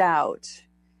no doubt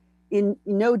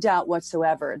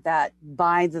whatsoever that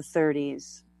by the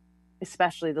 30s,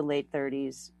 especially the late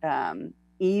 30s,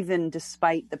 even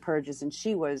despite the purges, and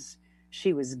she was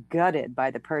gutted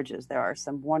by the purges. There are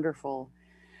some wonderful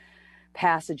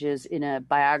passages in a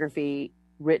biography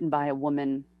written by a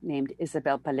woman named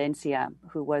Isabel Palencia,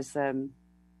 who was from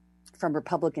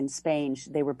Republican Spain.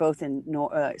 They were both in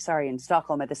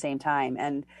Stockholm at the same time.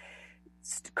 And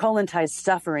Kollontai's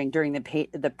suffering during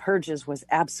the purges was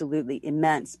absolutely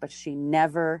immense, but she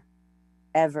never,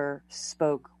 ever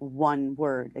spoke one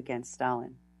word against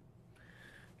Stalin.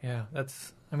 Yeah,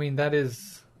 that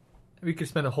is, we could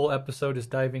spend a whole episode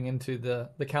just diving into the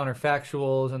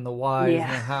counterfactuals and the whys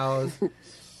and the hows.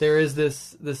 There is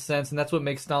this sense, and that's what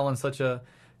makes Stalin such a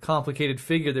complicated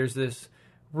figure. There's this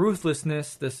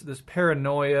ruthlessness, this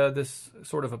paranoia, this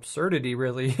sort of absurdity,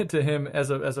 really, to him as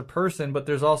a person. But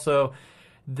there's also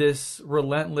this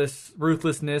relentless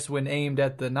ruthlessness when aimed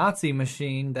at the Nazi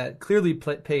machine that clearly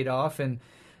paid off. And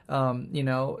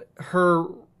her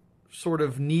sort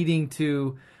of needing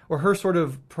to, or her sort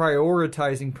of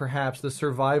prioritizing perhaps the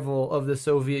survival of the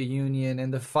Soviet Union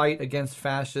and the fight against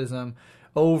fascism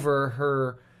over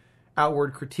her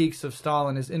outward critiques of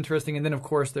Stalin is interesting. And then, of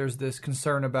course, there's this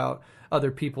concern about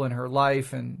other people in her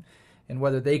life and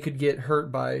whether they could get hurt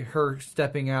by her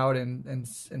stepping out and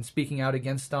speaking out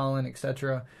against Stalin,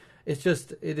 etc. It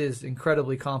is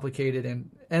incredibly complicated and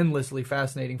endlessly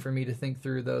fascinating for me to think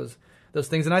through those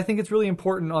things. And I think it's really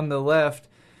important on the left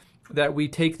that we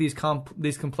take these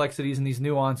complexities and these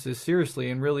nuances seriously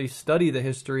and really study the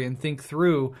history and think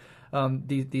through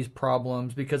these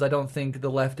problems, because I don't think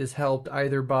the left is helped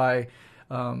either by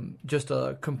just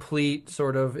a complete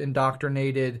sort of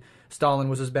indoctrinated Stalin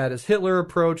was as bad as Hitler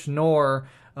approach, nor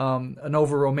an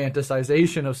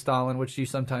over-romanticization of Stalin, which you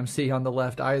sometimes see on the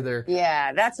left either.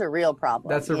 Yeah, that's a real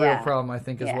problem. That's a real problem, I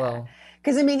think, as well.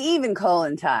 Because, I mean, even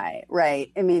Kollontai,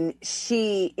 right? I mean,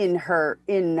 she, in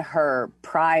her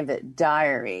private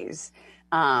diaries,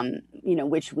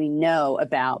 which we know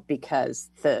about because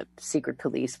the secret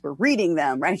police were reading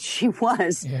them, right? She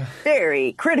was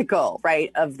very critical,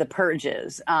 right, of the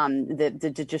purges,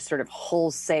 the just sort of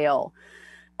wholesale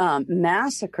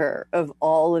massacre of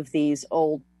all of these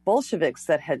old Bolsheviks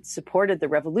that had supported the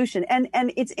revolution. And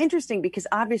it's interesting because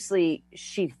obviously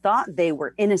she thought they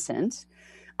were innocent,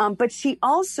 but she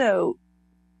also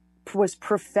was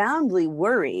profoundly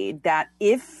worried that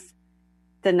if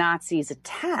the Nazis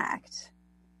attacked,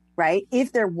 right,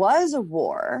 if there was a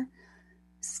war,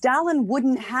 Stalin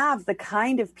wouldn't have the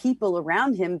kind of people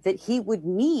around him that he would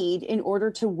need in order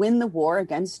to win the war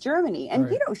against Germany. And,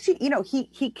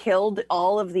 he killed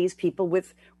all of these people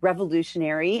with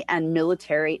revolutionary and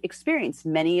military experience,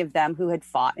 many of them who had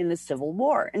fought in the Civil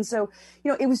War. And so,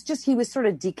 it was just, he was sort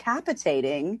of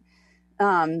decapitating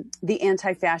the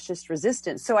anti-fascist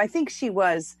resistance. So I think she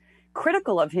was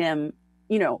critical of him,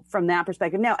 from that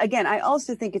perspective. Now, again, I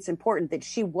also think it's important that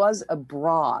she was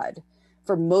abroad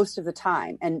for most of the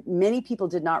time. And many people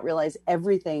did not realize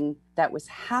everything that was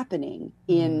happening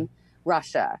in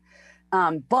Russia.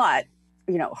 But,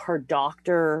 her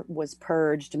doctor was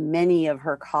purged. Many of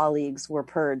her colleagues were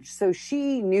purged. So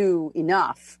she knew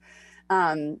enough.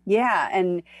 And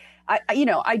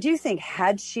I do think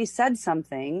had she said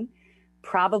something,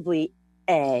 probably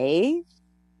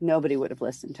nobody would have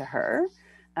listened to her,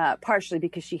 partially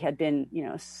because she had been,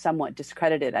 somewhat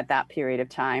discredited at that period of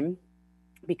time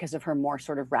because of her more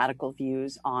sort of radical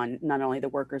views on not only the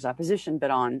workers' opposition,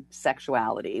 but on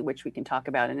sexuality, which we can talk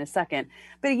about in a second.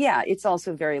 But yeah, it's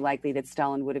also very likely that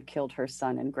Stalin would have killed her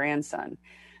son and grandson.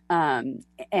 And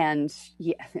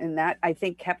that, I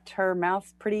think, kept her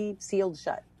mouth pretty sealed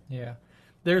shut. Yeah.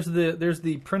 There's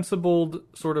the principled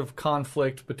sort of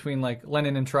conflict between like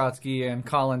Lenin and Trotsky and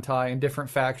Kollontai and different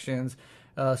factions.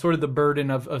 Sort of the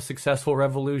burden of successful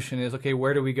revolution is, okay,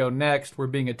 where do we go next? We're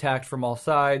being attacked from all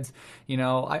sides.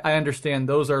 I understand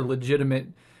those are legitimate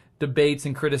debates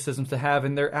and criticisms to have,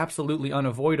 and they're absolutely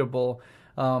unavoidable.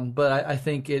 But I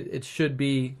think it should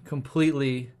be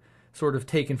completely sort of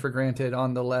taken for granted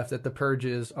on the left that the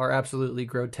purges are absolutely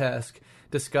grotesque,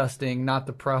 disgusting, not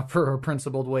the proper or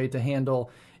principled way to handle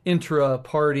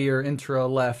intra-party or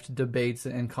intra-left debates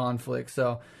and conflicts.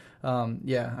 So, I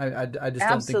just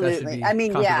don't think that should be I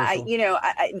mean, controversial.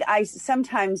 I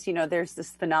sometimes, there's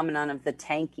this phenomenon of the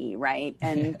tanky, right?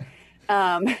 And,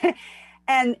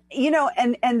 and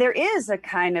there is a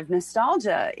kind of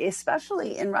nostalgia,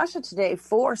 especially in Russia today,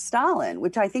 for Stalin,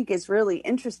 which I think is really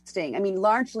interesting. I mean,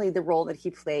 largely the role that he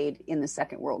played in the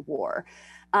Second World War.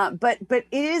 But it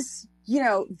is,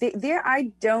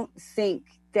 I don't think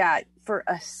that for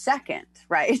a second,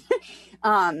 right?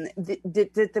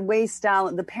 The way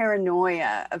Stalin, the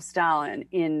paranoia of Stalin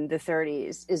in the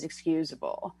 30s is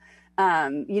excusable.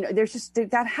 There's just,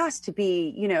 that has to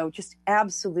be, just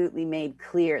absolutely made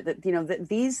clear that, that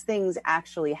these things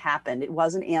actually happened. It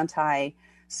wasn't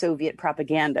anti-Soviet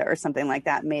propaganda or something like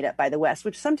that made up by the West,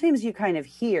 which sometimes you kind of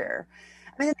hear.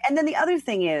 I mean, and then the other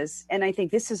thing is, and I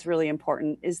think this is really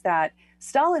important, is that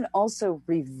Stalin also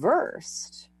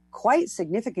reversed quite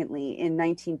significantly in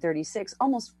 1936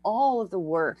 almost all of the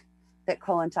work that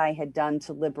Kollontai had done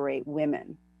to liberate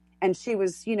women. And she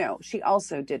was, she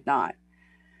also did not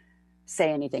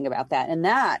say anything about that. And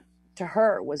that, to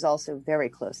her, was also very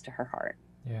close to her heart.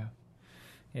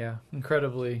 Yeah,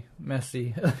 incredibly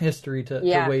messy history to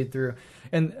wade through.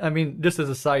 And I mean, just as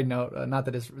a side note, not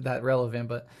that it's that relevant,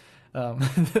 but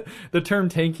the term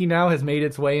tanky now has made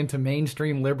its way into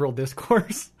mainstream liberal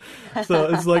discourse.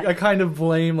 So it's like I kind of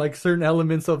blame like certain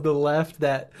elements of the left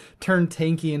that turn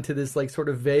tanky into this like sort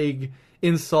of vague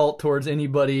insult towards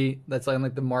anybody that's on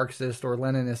like the Marxist or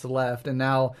Leninist left. And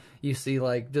now you see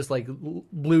like just like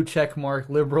blue check mark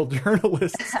liberal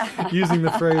journalists using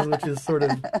the phrase, which is sort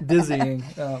of dizzying.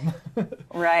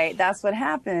 Right. That's what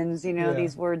happens.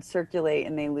 These words circulate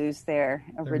and they lose their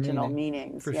original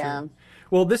meanings. For sure.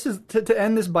 Well, this is to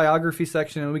end this biography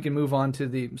section, and we can move on to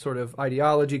the sort of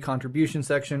ideology contribution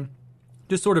section.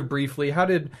 Just sort of briefly, how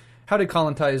did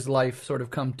Kollontai's life sort of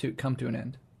come to an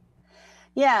end?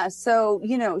 Yeah, so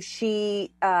she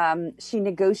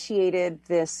negotiated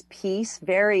this peace,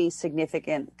 very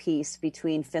significant peace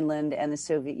between Finland and the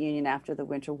Soviet Union after the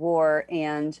Winter War,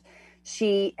 and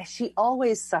she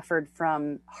always suffered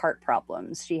from heart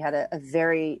problems. She had a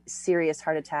very serious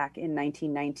heart attack in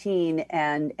 1919,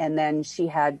 and then she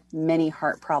had many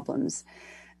heart problems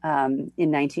in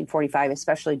 1945,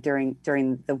 especially during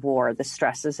the war, the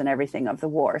stresses and everything of the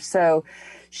war. So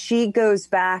she goes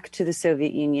back to the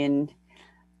Soviet Union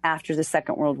after the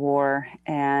Second World War,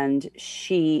 and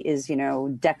she is,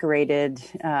 decorated,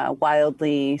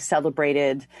 wildly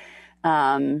celebrated,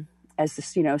 as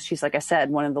this, she's, like I said,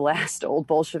 one of the last old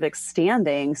Bolsheviks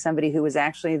standing, somebody who was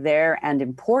actually there and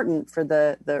important for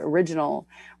the original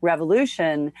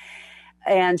revolution.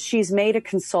 And she's made a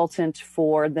consultant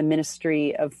for the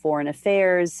Ministry of Foreign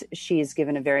Affairs. She is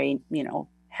given a very,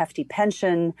 hefty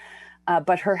pension.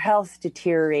 But her health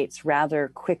deteriorates rather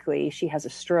quickly. She has a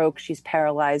stroke. She's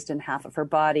paralyzed in half of her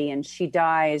body, and she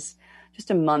dies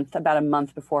just about a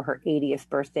month before her 80th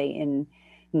birthday in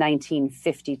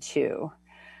 1952.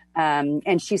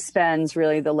 And she spends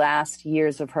really the last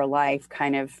years of her life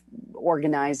kind of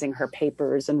organizing her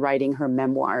papers and writing her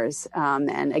memoirs.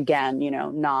 And again,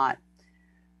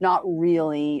 not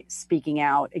really speaking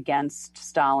out against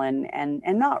Stalin and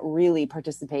not really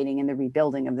participating in the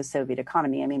rebuilding of the Soviet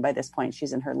economy. I mean, by this point,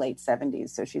 she's in her late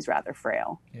 70s, so she's rather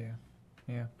frail.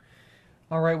 Yeah.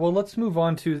 All right, well, let's move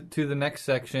on to the next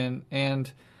section.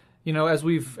 And, as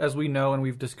we know and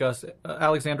we've discussed,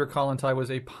 Alexandra Kollontai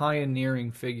was a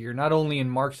pioneering figure, not only in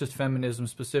Marxist feminism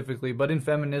specifically, but in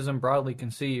feminism broadly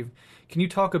conceived. Can you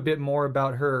talk a bit more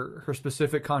about her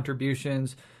specific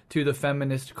contributions to the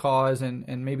feminist cause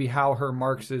and maybe how her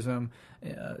Marxism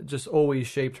just always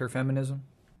shaped her feminism?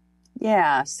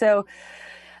 Yeah. So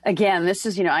again, this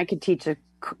is, I could teach a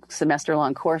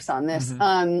semester-long course on this.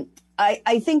 Mm-hmm.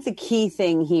 I think the key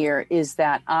thing here is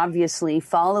that obviously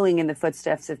following in the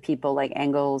footsteps of people like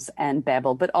Engels and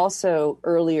Bebel, but also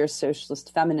earlier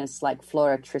socialist feminists like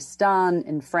Flora Tristan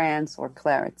in France or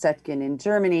Clara Zetkin in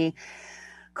Germany,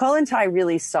 Kollontai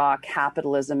really saw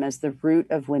capitalism as the root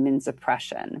of women's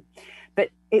oppression. But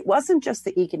it wasn't just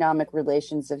the economic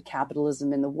relations of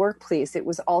capitalism in the workplace. It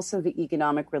was also the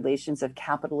economic relations of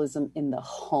capitalism in the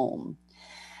home.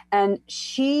 And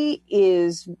she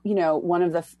is, one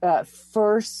of the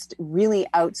first really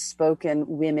outspoken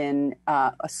women,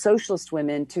 socialist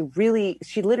women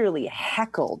she literally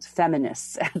heckled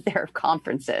feminists at their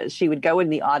conferences. She would go in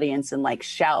the audience and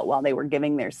shout while they were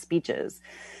giving their speeches,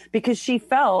 because she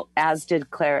felt, as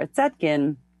did Clara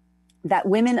Zetkin, that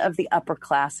women of the upper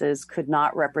classes could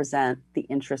not represent the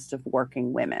interests of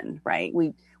working women, right?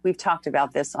 We've talked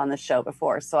about this on the show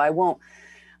before, so I won't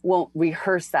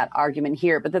rehearse that argument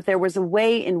here, but that there was a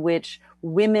way in which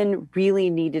women really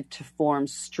needed to form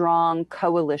strong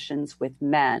coalitions with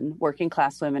men, working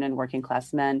class women and working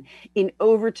class men, in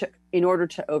order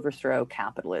to overthrow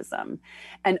capitalism.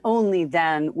 And only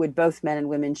then would both men and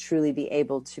women truly be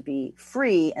able to be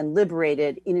free and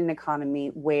liberated in an economy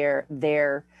where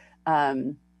their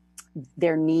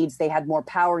needs, they had more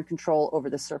power and control over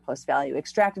the surplus value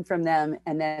extracted from them,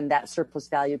 and then that surplus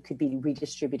value could be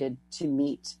redistributed to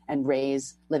meet and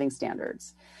raise living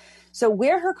standards. So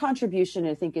where her contribution,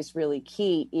 I think, is really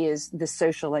key is the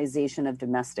socialization of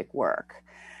domestic work.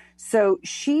 So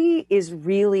she is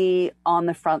really on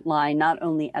the front line, not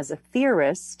only as a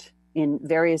theorist in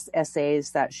various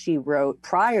essays that she wrote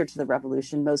prior to the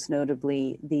revolution, most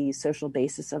notably The Social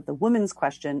Basis of the Woman's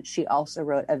Question. She also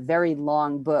wrote a very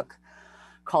long book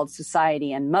called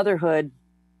Society and Motherhood,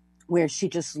 where she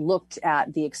just looked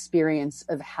at the experience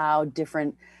of how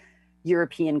different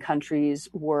European countries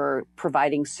were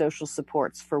providing social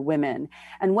supports for women.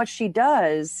 And what she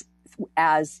does,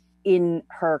 as in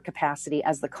her capacity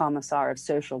as the Commissar of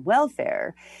Social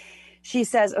Welfare, she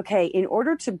says, okay, in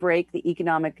order to break the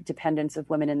economic dependence of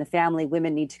women in the family,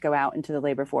 women need to go out into the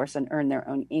labor force and earn their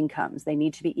own incomes. They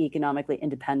need to be economically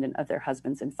independent of their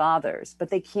husbands and fathers.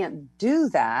 But they can't do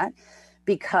that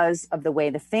because of the way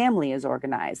the family is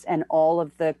organized and all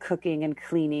of the cooking and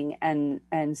cleaning and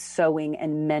sewing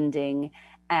and mending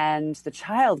and the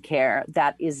childcare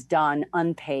that is done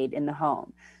unpaid in the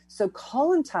home. So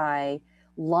Kollontai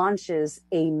launches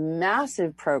a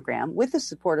massive program with the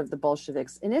support of the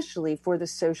Bolsheviks initially for the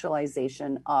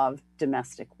socialization of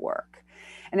domestic work.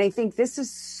 And I think this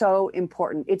is so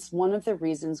important. It's one of the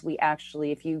reasons we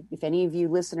actually, if any of you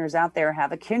listeners out there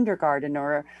have a kindergarten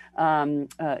or a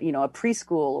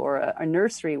preschool or a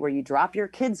nursery where you drop your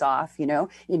kids off, in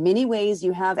many ways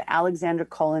you have Alexandra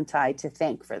Kollontai to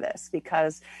thank for this,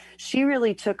 because she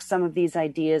really took some of these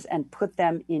ideas and put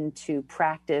them into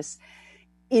practice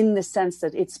in the sense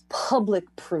that it's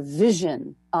public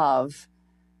provision of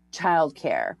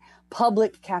childcare,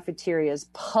 public cafeterias,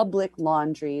 public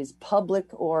laundries, public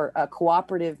or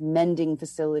cooperative mending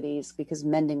facilities, because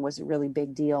mending was a really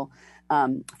big deal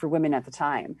for women at the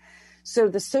time. So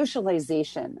the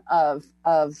socialization of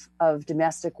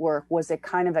domestic work was a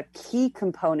kind of a key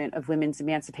component of women's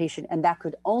emancipation, and that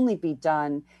could only be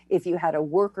done if you had a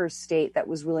worker state that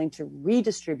was willing to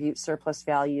redistribute surplus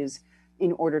values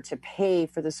in order to pay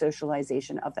for the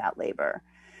socialization of that labor.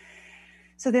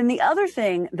 So then the other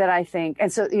thing that I think,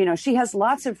 and so, she has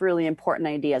lots of really important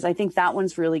ideas. I think that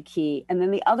one's really key. And then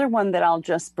the other one that I'll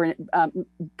just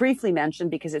briefly mention,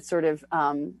 because it's sort of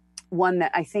one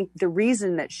that I think the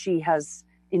reason that she has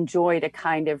enjoyed a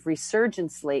kind of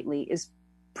resurgence lately is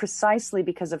precisely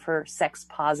because of her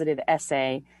sex-positive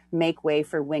essay, Make Way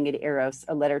for Winged Eros,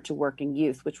 A Letter to Working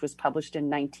Youth, which was published in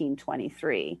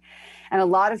 1923. And a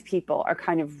lot of people are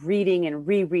kind of reading and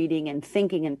rereading and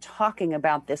thinking and talking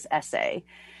about this essay.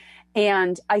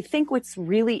 And I think what's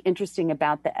really interesting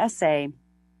about the essay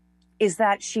is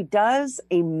that she does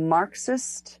a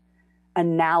Marxist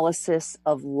analysis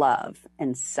of love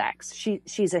and sex.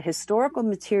 She's a historical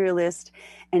materialist,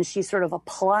 and she sort of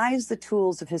applies the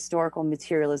tools of historical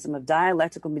materialism, of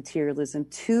dialectical materialism,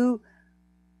 to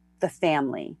the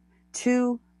family,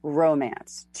 to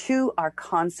romance, to our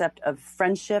concept of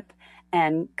friendship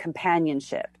and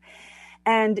companionship.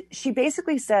 And she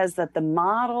basically says that the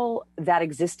model that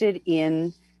existed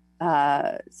in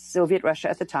Soviet Russia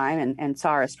at the time and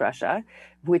Tsarist Russia,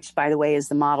 which, by the way, is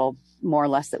the model more or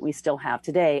less that we still have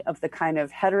today, of the kind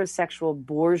of heterosexual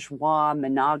bourgeois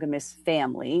monogamous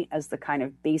family as the kind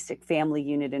of basic family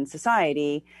unit in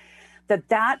society,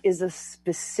 that is a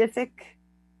specific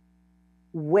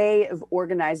way of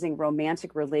organizing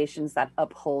romantic relations that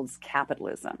upholds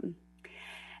capitalism.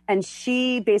 And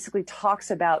she basically talks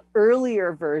about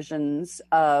earlier versions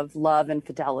of love and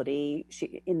fidelity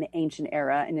in the ancient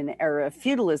era and in the era of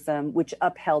feudalism, which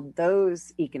upheld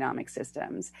those economic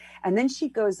systems. And then she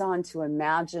goes on to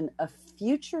imagine a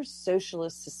future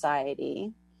socialist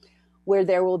society where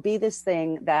there will be this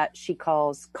thing that she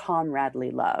calls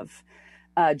comradely love.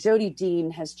 Jodi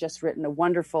Dean has just written a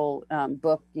wonderful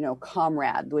book,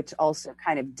 Comrade, which also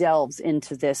kind of delves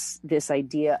into this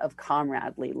idea of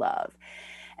comradely love.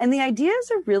 And the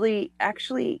ideas are really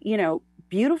actually,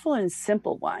 beautiful and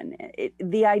simple one.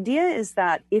 The idea is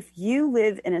that if you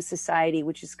live in a society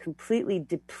which is completely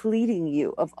depleting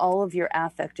you of all of your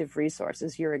affective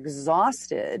resources, you're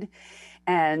exhausted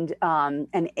and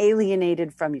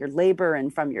alienated from your labor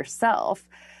and from yourself,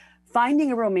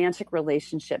 finding a romantic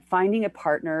relationship, finding a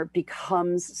partner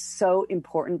becomes so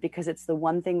important because it's the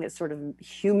one thing that sort of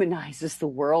humanizes the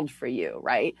world for you,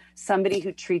 right? Somebody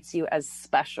who treats you as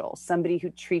special, somebody who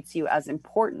treats you as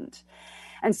important.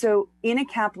 And so in a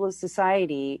capitalist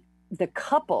society, the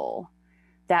couple,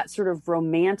 that sort of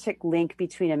romantic link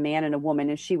between a man and a woman,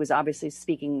 and she was obviously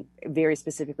speaking very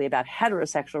specifically about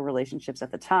heterosexual relationships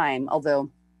at the time,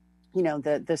 although,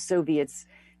 the Soviets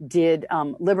did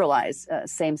liberalize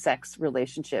same-sex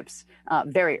relationships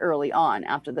very early on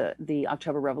after the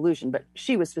October Revolution, but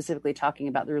she was specifically talking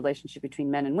about the relationship between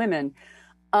men and women.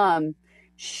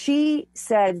 She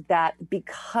said that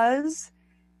because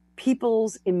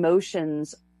people's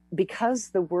emotions, because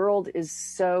the world is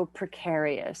so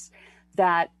precarious,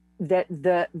 that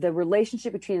the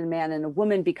relationship between a man and a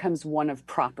woman becomes one of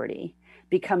property,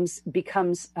 becomes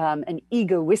an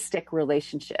egoistic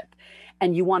relationship.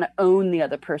 And you want to own the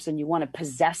other person. You want to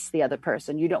possess the other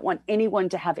person. You don't want anyone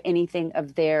to have anything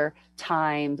of their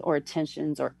time or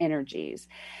attentions or energies.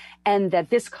 And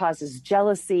that this causes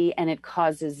jealousy and it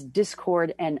causes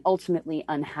discord and ultimately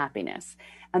unhappiness.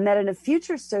 And that in a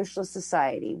future socialist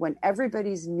society, when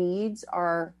everybody's needs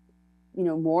are,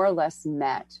 more or less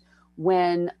met,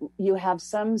 when you have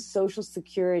some social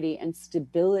security and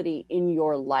stability in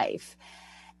your life,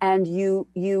 and you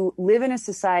live in a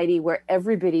society where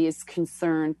everybody is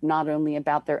concerned not only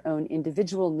about their own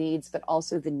individual needs, but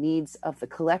also the needs of the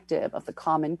collective, of the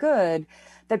common good,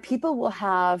 that people will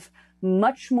have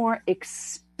much more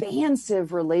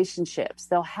expansive relationships.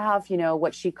 They'll have,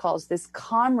 what she calls this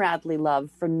comradely love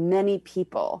for many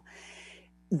people.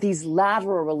 These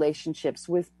lateral relationships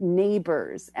with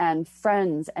neighbors and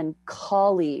friends and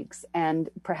colleagues and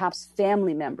perhaps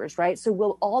family members, right? So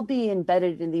we'll all be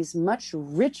embedded in these much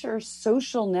richer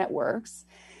social networks.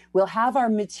 We'll have our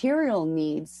material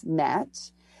needs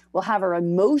met. We'll have our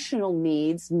emotional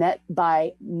needs met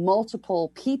by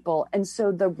multiple people. And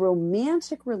so the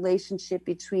romantic relationship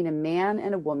between a man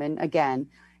and a woman, again,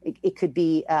 it could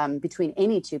be between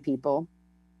any two people,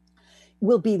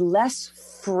 will be less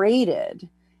freighted,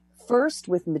 first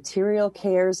with material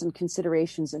cares and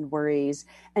considerations and worries,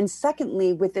 and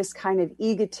secondly with this kind of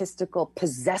egotistical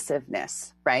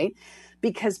possessiveness, right?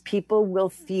 Because people will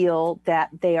feel that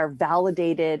they are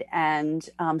validated and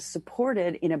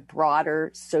supported in a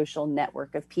broader social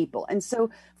network of people. And so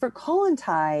for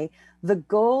Kollontai, the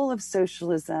goal of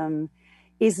socialism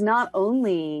is not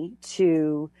only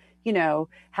to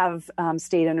have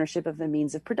state ownership of the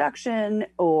means of production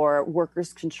or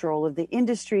workers' control of the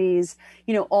industries,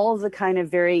 all of the kind of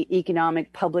very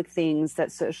economic public things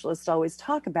that socialists always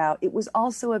talk about. It was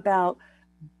also about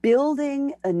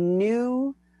building a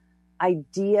new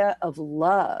idea of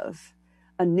love,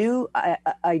 a new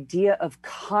idea of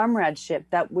comradeship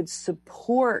that would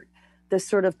support the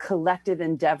sort of collective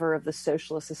endeavor of the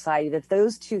socialist society, that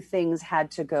those two things had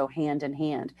to go hand in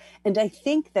hand. And I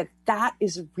think that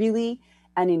is really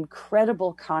an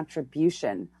incredible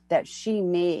contribution that she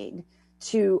made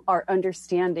to our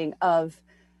understanding of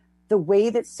the way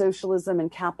that socialism and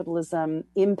capitalism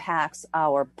impacts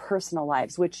our personal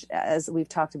lives, which, as we've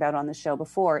talked about on the show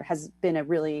before, has been a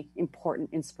really important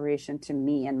inspiration to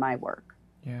me and my work.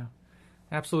 Yeah.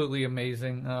 Absolutely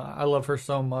amazing. I love her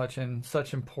so much, and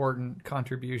such important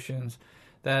contributions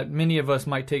that many of us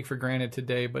might take for granted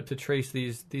today. But to trace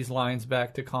these lines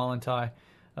back to Kollontai,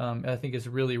 I think is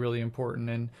really, really important.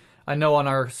 And I know on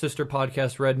our sister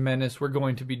podcast, Red Menace, we're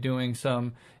going to be doing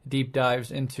some deep dives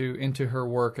into her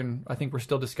work, and I think we're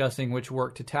still discussing which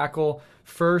work to tackle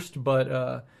first.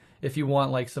 But if you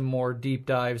want like some more deep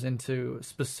dives into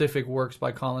specific works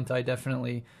by Kollontai,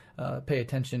 definitely pay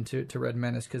attention to Red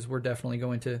Menace, because we're definitely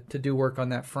going to do work on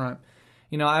that front.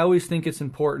 I always think it's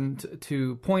important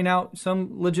to point out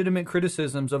some legitimate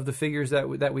criticisms of the figures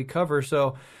that we cover.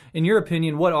 So in your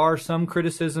opinion, what are some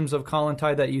criticisms of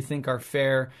Kollontai that you think are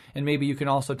fair? And maybe you can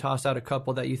also toss out a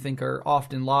couple that you think are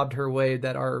often lobbed her way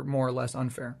that are more or less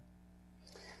unfair.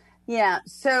 Yeah,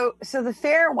 so the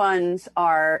fair ones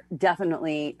are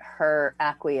definitely her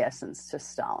acquiescence to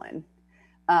Stalin.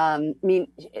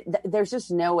 There's just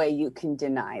no way you can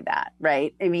deny that,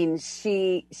 right?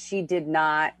 She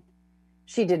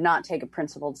did not take a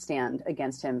principled stand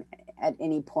against him at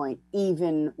any point,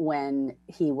 even when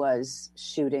he was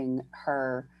shooting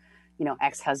her,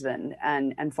 ex-husband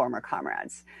and former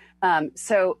comrades.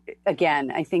 So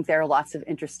again, I think there are lots of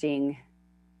interesting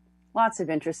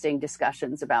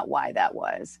discussions about why that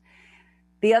was.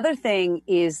 The other thing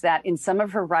is that in some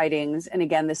of her writings, and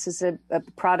again, this is a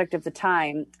product of the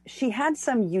time, she had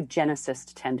some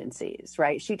eugenicist tendencies,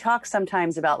 right? She talks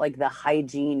sometimes about like the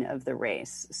hygiene of the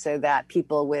race, so that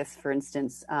people with, for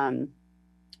instance,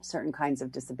 certain kinds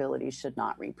of disabilities should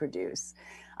not reproduce.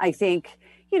 I think,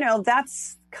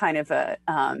 that's kind of a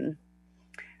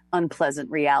unpleasant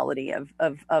reality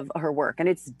of her work. And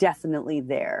it's definitely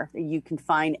there. You can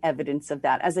find evidence of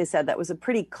that. As I said, that was a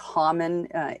pretty common,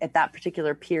 at that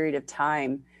particular period of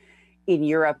time in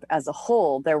Europe as a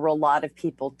whole. There were a lot of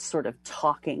people sort of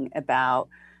talking about,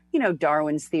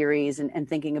 Darwin's theories and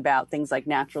thinking about things like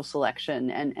natural selection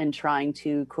and trying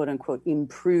to, quote unquote,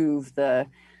 improve the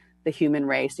human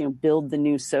race, build the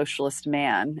new socialist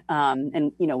man.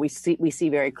 And we see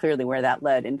very clearly where that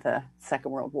led into the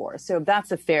Second World War. So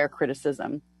that's a fair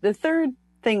criticism. The third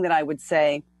thing that I would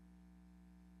say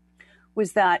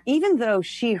was that even though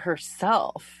she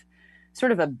herself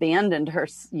sort of abandoned her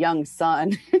young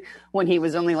son when he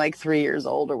was only like 3 years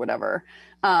old or whatever,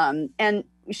 and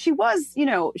she was,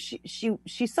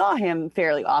 she saw him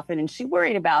fairly often and she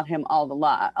worried about him a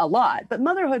lot, but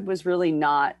motherhood was really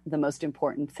not the most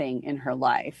important thing in her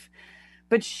life.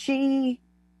 But she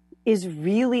is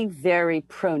really very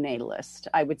pronatalist,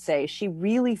 I would say. She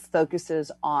really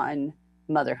focuses on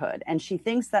motherhood, and she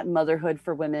thinks that motherhood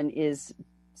for women is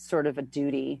sort of a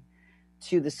duty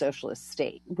to the socialist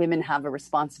state. Women have a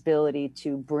responsibility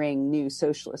to bring new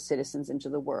socialist citizens into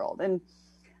the world. And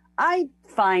I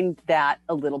find that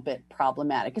a little bit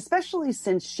problematic, especially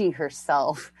since she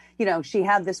herself, she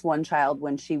had this one child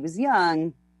when she was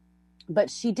young, but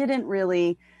she didn't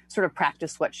really sort of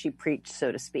practice what she preached,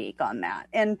 so to speak, on that.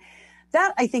 And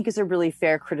that, I think, is a really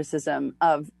fair criticism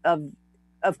of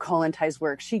Kollontai's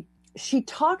work. She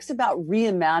talks about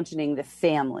reimagining the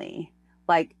family.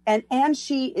 And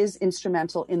she is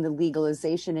instrumental in the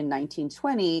legalization in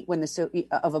 1920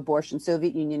 of abortion.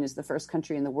 Soviet Union is the first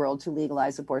country in the world to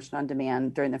legalize abortion on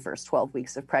demand during the first 12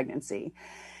 weeks of pregnancy.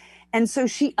 And so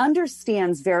she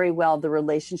understands very well the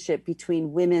relationship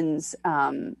between women's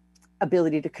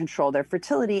ability to control their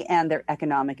fertility and their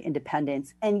economic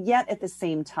independence. And yet at the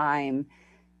same time,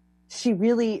 she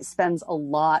really spends a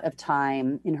lot of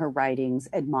time in her writings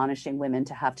admonishing women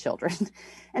to have children.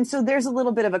 And so there's a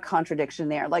little bit of a contradiction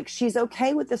there. Like, she's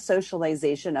okay with the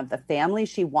socialization of the family.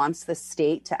 She wants the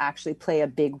state to actually play a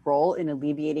big role in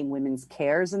alleviating women's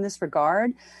cares in this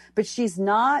regard, but she's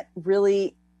not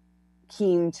really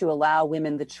keen to allow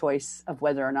women the choice of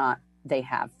whether or not they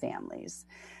have families.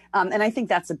 And I think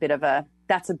that's a bit of a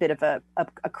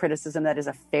criticism that is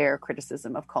a fair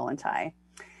criticism of Kollontai.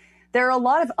 There are a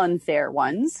lot of unfair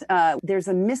ones. There's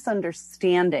a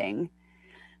misunderstanding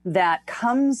that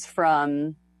comes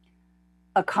from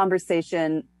a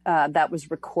conversation that was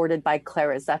recorded by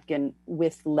Clara Zetkin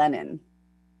with Lenin.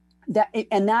 That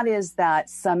is that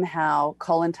somehow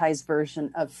Kollontai's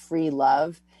version of free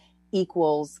love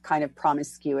equals kind of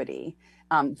promiscuity,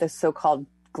 the so-called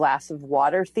glass of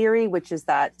water theory, which is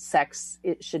that sex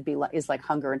is like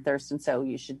hunger and thirst, and so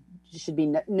you should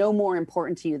be no more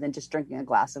important to you than just drinking a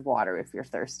glass of water if you're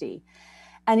thirsty.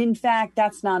 And in fact,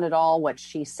 that's not at all what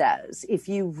she says. If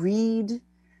you read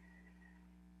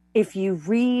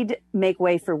Make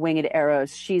Way for Winged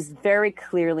Arrows, she's very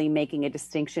clearly making a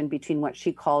distinction between what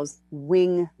she calls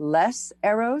wingless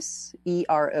eros,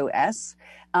 eros,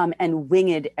 and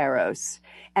winged eros.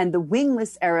 And the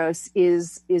wingless eros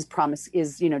is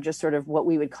just sort of what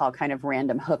we would call kind of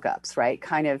random hookups, right?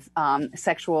 Kind of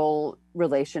sexual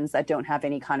relations that don't have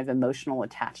any kind of emotional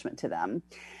attachment to them.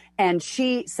 And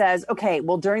she says, okay,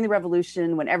 well, during the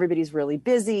revolution, when everybody's really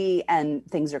busy and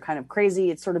things are kind of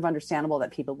crazy, it's sort of understandable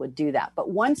that people would do that. But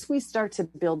once we start to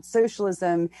build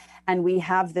socialism and we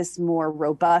have this more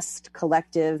robust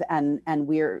collective and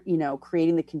we're,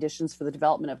 creating the conditions for the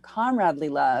development of comradely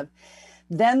love,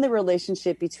 then the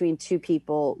relationship between two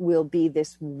people will be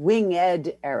this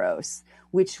winged eros,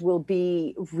 which will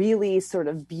be really sort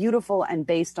of beautiful and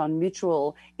based on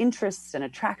mutual interests and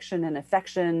attraction and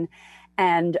affection.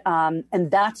 And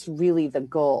that's really the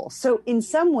goal. So in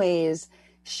some ways,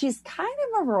 she's kind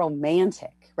of a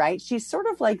romantic, right? She's sort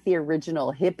of like the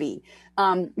original hippie.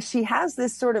 She has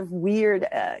this sort of weird,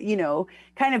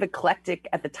 kind of eclectic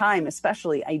at the time,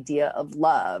 especially idea of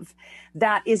love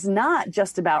that is not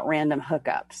just about random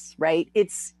hookups, right?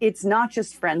 It's not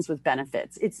just friends with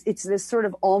benefits. It's this sort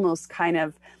of almost kind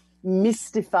of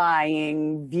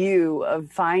mystifying view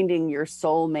of finding your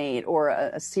soulmate or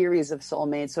a series of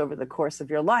soulmates over the course of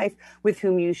your life with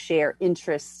whom you share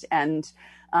interests and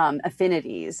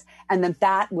affinities, and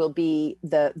that will be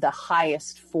the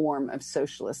highest form of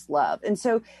socialist love. And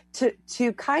so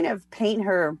to kind of paint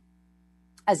her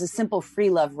as a simple free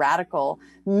love radical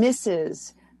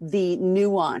misses the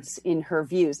nuance in her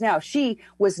views. Now, she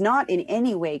was not in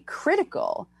any way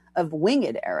critical of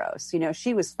winged eros.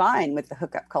 She was fine with the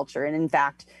hookup culture. And in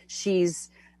fact, she's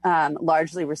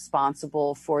largely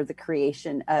responsible for the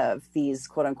creation of these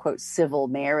quote unquote civil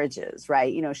marriages,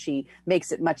 right? She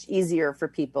makes it much easier for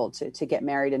people to get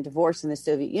married and divorce in the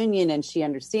Soviet Union. And she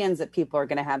understands that people are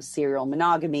going to have serial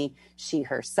monogamy. She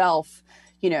herself,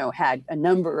 had a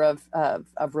number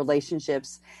of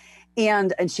relationships.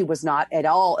 And she was not at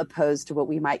all opposed to what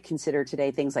we might consider today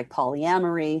things like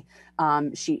polyamory.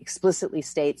 She explicitly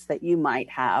states that you might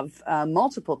have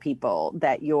multiple people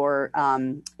that you're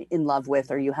in love with,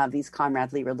 or you have these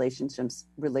comradely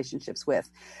relationships with.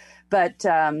 But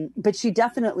she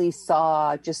definitely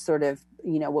saw just sort of,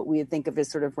 what we would think of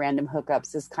as sort of random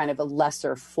hookups as kind of a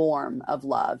lesser form of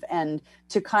love. And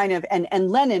to kind of,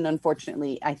 and Lenin,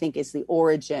 unfortunately, I think is the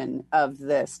origin of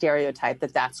the stereotype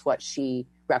that's what she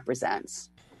represents.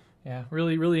 Yeah,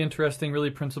 really, really interesting, really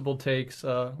principled takes,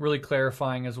 really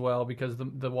clarifying as well, because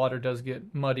the water does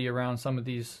get muddy around some of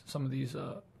these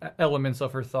elements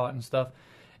of her thought and stuff.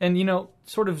 And,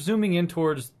 sort of zooming in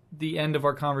towards the end of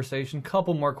our conversation,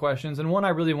 couple more questions. And one I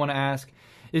really want to ask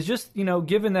is just,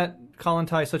 given that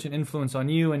Kollontai is such an influence on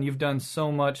you and you've done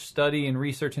so much study and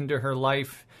research into her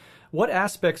life, what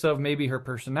aspects of maybe her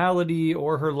personality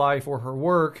or her life or her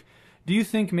work do you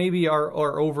think maybe are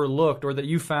overlooked, or that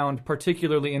you found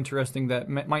particularly interesting that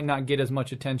might not get as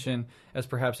much attention as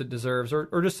perhaps it deserves,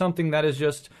 or just something that is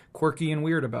just quirky and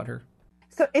weird about her?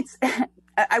 So it's,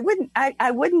 I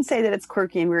wouldn't say that it's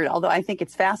quirky and weird, although I think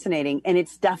it's fascinating, and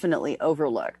it's definitely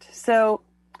overlooked. So,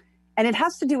 and it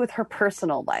has to do with her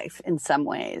personal life in some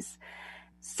ways.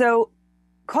 So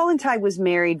Kollontai was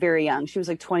married very young. She was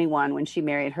like 21 when she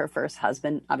married her first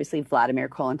husband, obviously Vladimir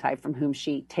Kollontai, from whom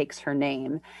she takes her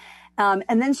name.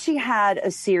 And then she had a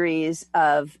series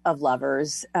of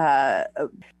lovers,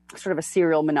 sort of a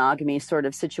serial monogamy sort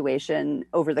of situation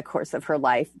over the course of her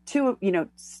life. Two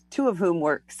of whom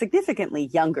were significantly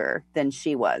younger than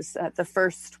she was. The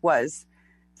first was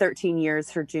 13 years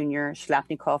her junior,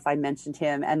 Shlapnikov, I mentioned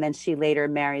him. And then she later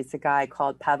marries a guy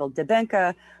called Pavel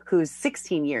Debenka, who's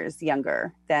 16 years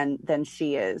younger than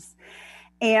she is.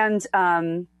 And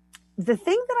the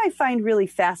thing that I find really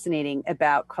fascinating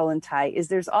about Kollontai is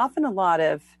there's often a lot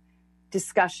of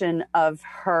discussion of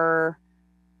her.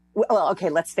 Well, okay,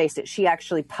 let's face it. She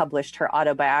actually published her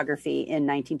autobiography in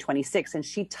 1926, and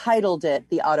she titled it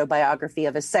The Autobiography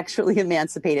of a Sexually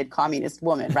Emancipated Communist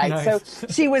Woman, right? Nice. So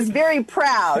she was very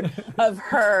proud of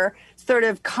her sort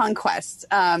of conquests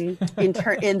in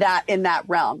that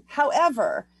realm.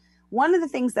 However, one of the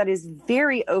things that is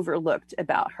very overlooked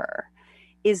about her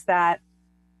is that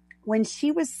when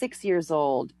she was 6 years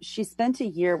old, she spent a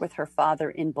year with her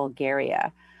father in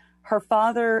Bulgaria. Her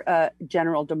father,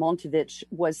 General Domontovich,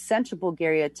 was sent to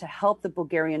Bulgaria to help the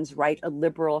Bulgarians write a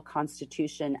liberal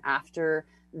constitution after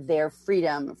their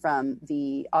freedom from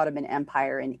the Ottoman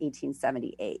Empire in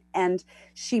 1878. And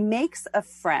she makes a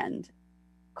friend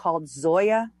called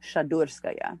Zoya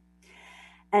Shadurskaya.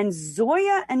 And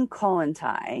Zoya and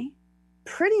Kollontai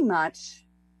pretty much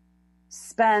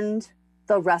spend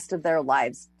the rest of their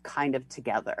lives kind of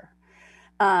together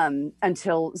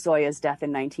until Zoya's death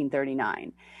in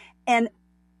 1939. And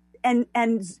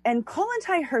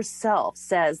Kollontai herself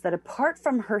says that apart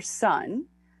from her son,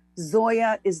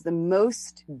 Zoya is the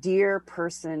most dear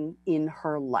person in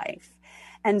her life.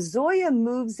 And Zoya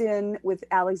moves in with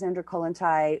Alexandra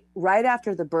Kollontai right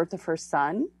after the birth of her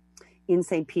son in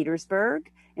St.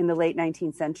 Petersburg in the late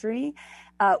 19th century.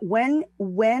 When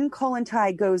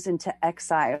Kollontai goes into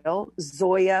exile,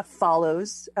 Zoya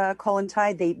follows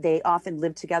Kollontai. They often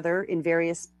live together in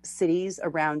various cities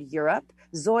around Europe.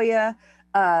 Zoya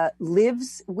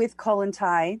lives with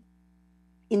Kollontai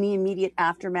in the immediate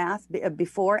aftermath,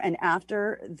 before and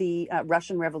after the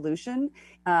Russian Revolution,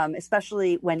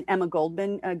 especially when Emma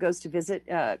Goldman goes to visit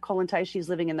Kollontai. She's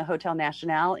living in the Hotel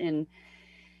National in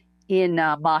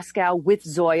Moscow with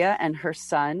Zoya and her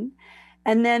son.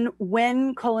 And then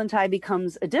when Kollontai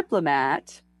becomes a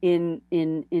diplomat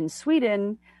in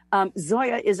Sweden,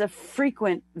 Zoya is a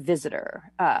frequent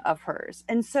visitor of hers.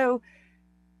 And so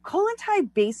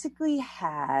Kollontai basically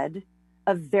had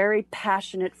a very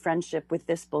passionate friendship with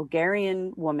this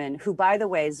Bulgarian woman who, by the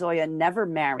way, Zoya never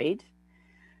married.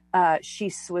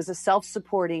 She was a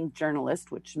self-supporting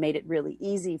journalist, which made it really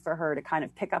easy for her to kind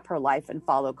of pick up her life and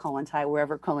follow Kollontai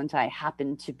wherever Kollontai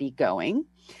happened to be going.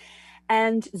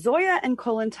 And Zoya and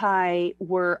Kollontai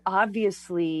were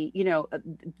obviously,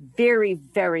 very,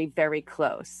 very, very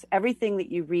close. Everything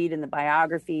that you read in the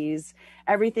biographies,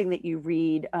 everything that you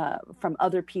read from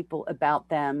other people about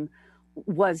them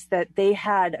was that they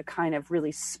had a kind of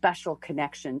really special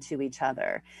connection to each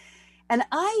other. And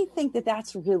I think that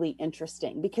that's really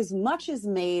interesting because much is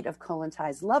made of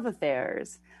Kollontai's love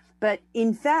affairs. But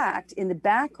in fact, in the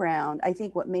background, I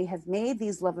think what may have made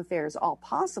these love affairs all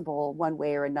possible one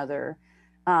way or another,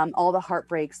 all the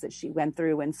heartbreaks that she went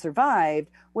through and survived,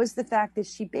 was the fact that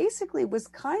she basically was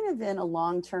kind of in a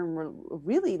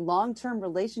really long-term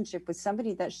relationship with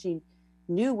somebody that she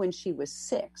knew when she was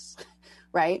 6,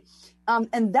 right?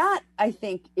 And that, I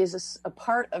think, is a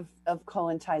part of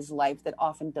Kollontai's life that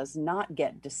often does not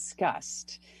get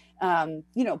discussed.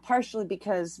 Partially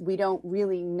because we don't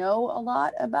really know a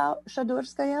lot about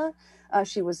Szydłowska.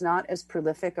 She was not as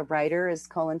prolific a writer as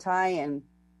Kollontai, and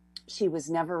she was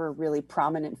never a really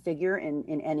prominent figure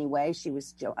in any way. She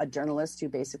was a journalist who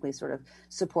basically sort of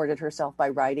supported herself by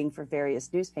writing for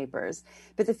various newspapers.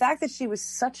 But the fact that she was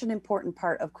such an important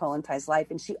part of Kollontai's life,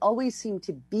 and she always seemed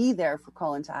to be there for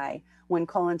Kollontai when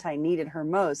Kollontai needed her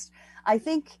most, I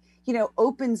think,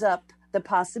 opens up the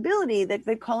possibility that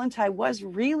Kollontai was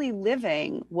really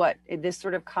living what this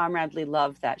sort of comradely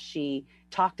love that she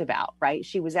talked about, right?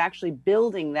 She was actually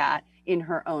building that in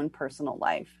her own personal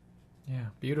life. Yeah,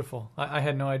 beautiful. I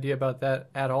had no idea about that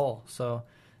at all. So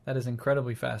that is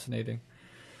incredibly fascinating.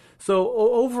 So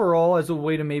overall, as a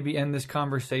way to maybe end this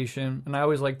conversation, and I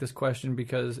always like this question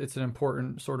because it's an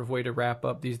important sort of way to wrap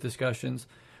up these discussions,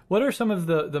 what are some of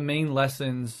the main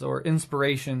lessons or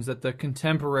inspirations that the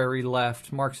contemporary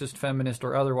left, Marxist, feminist,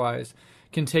 or otherwise,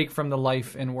 can take from the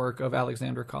life and work of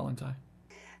Alexandra Kollontai?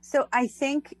 So I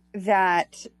think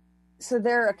that,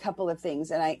 there are a couple of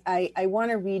things, and I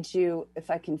want to read you, if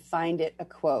I can find it, a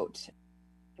quote.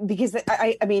 Because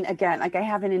I mean, again, like I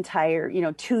have an entire,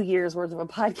 2 years worth of a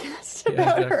podcast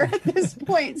about her at this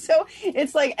point. So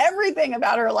it's like everything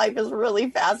about her life is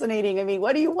really fascinating. I mean,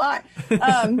 what do you want?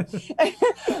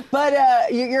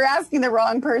 But you're asking the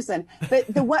wrong person. But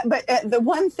the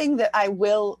one thing that I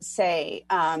will say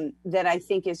that I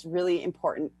think is really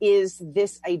important is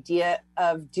this idea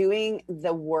of doing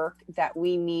the work that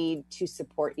we need to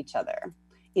support each other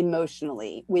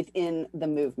emotionally within the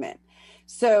movement.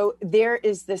 So there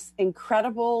is this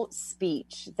incredible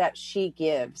speech that she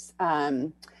gives.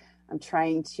 I'm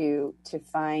trying to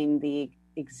find the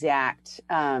exact,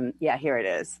 here it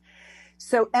is.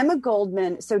 So Emma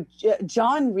Goldman,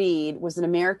 John Reed was an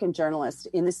American journalist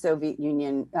in the Soviet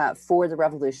Union for the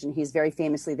revolution. He's very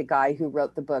famously the guy who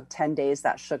wrote the book 10 Days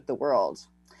That Shook the World.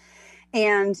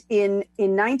 And in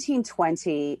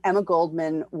 1920, Emma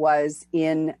Goldman was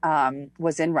in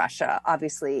Russia,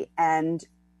 obviously, and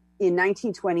in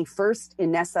 1920, first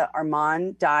Inessa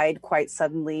Armand died quite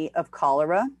suddenly of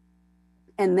cholera.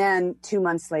 And then 2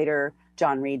 months later,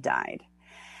 John Reed died.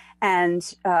 And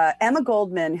Emma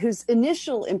Goldman, whose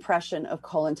initial impression of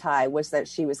Kollontai was that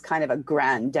she was kind of a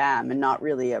grande dame and not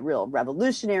really a real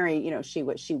revolutionary, she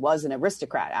was an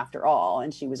aristocrat after all,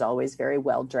 and she was always very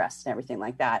well dressed and everything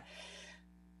like that.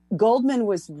 Goldman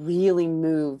was really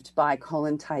moved by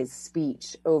Kollontai's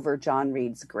speech over John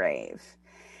Reed's grave.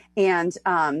 And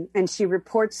she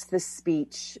reports this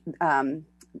speech.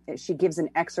 She gives an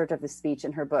excerpt of the speech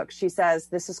in her book. She says,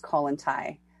 this is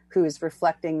Kollontai, who is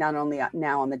reflecting not only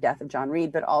now on the death of John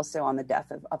Reed, but also on the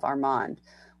death of Armand.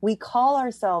 We call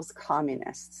ourselves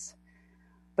communists,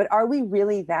 but are we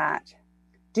really that?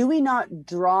 Do we not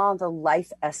draw the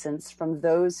life essence from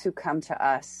those who come to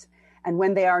us? And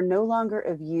when they are no longer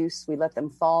of use, we let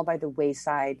them fall by the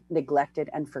wayside, neglected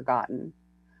and forgotten.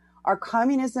 Our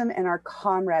communism and our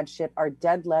comradeship are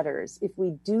dead letters if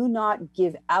we do not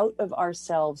give out of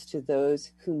ourselves to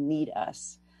those who need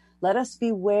us. Let us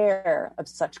beware of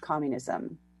such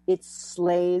communism. It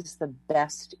slays the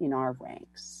best in our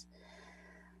ranks.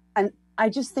 And I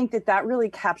just think that really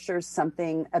captures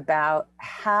something about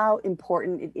how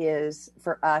important it is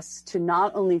for us to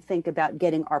not only think about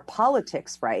getting our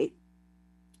politics right,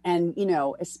 and,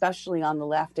 especially on the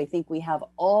left, I think we have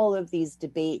all of these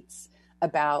debates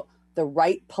about the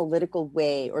right political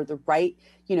way or the right,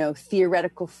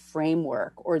 theoretical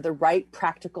framework or the right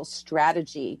practical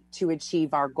strategy to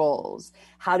achieve our goals.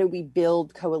 How do we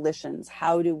build coalitions?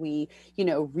 How do we,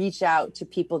 reach out to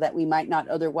people that we might not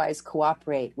otherwise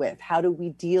cooperate with? How do we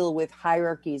deal with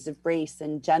hierarchies of race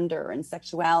and gender and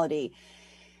sexuality?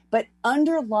 But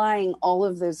underlying all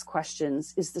of those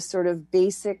questions is the sort of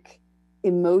basic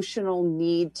emotional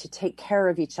need to take care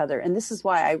of each other. And this is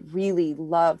why I really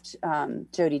loved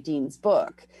Jodi Dean's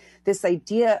book, this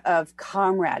idea of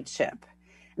comradeship.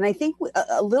 And I think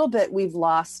a little bit we've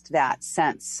lost that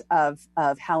sense of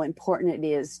how important it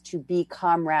is to be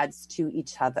comrades to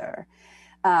each other.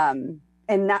 And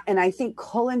I think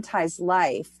Kollontai's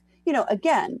life,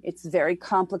 again, it's very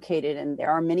complicated, and there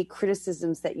are many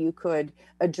criticisms that you could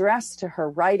address to her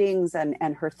writings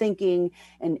and her thinking.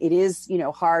 And it is,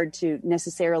 hard to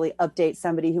necessarily update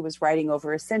somebody who was writing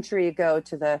over a century ago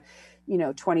to the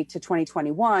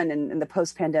 2021 and the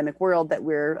post-pandemic world that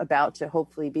we're about to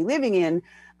hopefully be living in.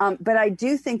 But I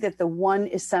do think that the one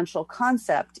essential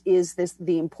concept is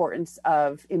the importance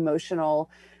of emotional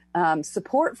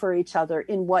support for each other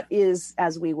in what is,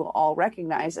 as we will all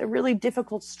recognize, a really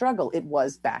difficult struggle. It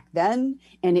was back then,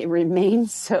 and it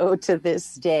remains so to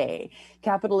this day.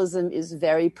 Capitalism is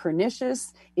very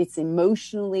pernicious. It's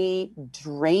emotionally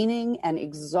draining and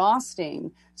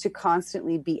exhausting to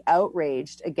constantly be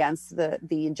outraged against the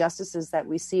injustices that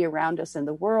we see around us in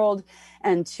the world,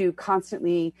 and to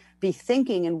constantly be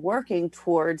thinking and working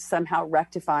towards somehow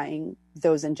rectifying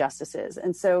those injustices.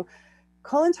 And so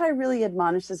Kollontai really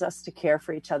admonishes us to care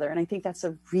for each other, and I think that's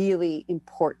a really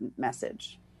important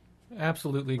message.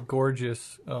 Absolutely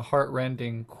gorgeous,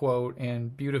 heart-rending quote,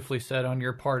 and beautifully said on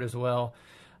your part as well.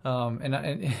 And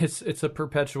it's a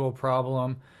perpetual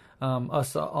problem.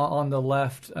 Us on the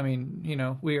left,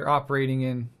 we are operating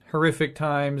in horrific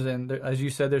times, and as you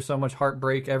said, there's so much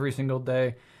heartbreak every single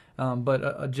day. But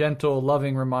a gentle,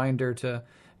 loving reminder to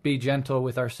be gentle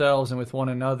with ourselves and with one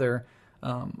another,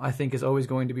 I think is always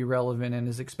going to be relevant, and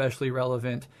is especially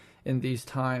relevant in these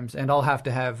times. And I'll have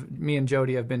to have, me and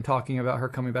Jodi have been talking about her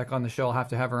coming back on the show. I'll have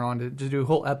to have her on to do a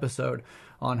whole episode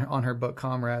on her book,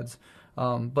 Comrades.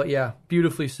 But yeah,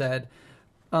 beautifully said.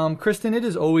 Kristen, it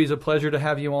is always a pleasure to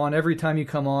have you on. Every time you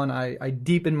come on, I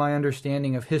deepen my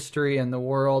understanding of history and the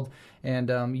world,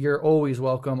 and you're always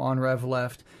welcome on Rev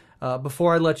Left.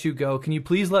 Before I let you go, can you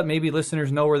please let maybe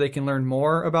listeners know where they can learn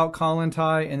more about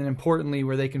Kollontai, and then importantly,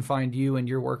 where they can find you and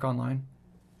your work online?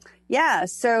 Yeah,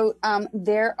 so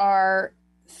there are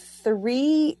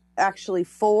four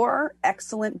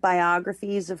excellent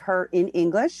biographies of her in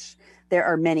English. There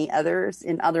are many others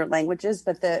in other languages,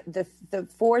 but the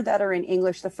four that are in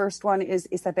English, the first one is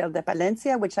Isabel de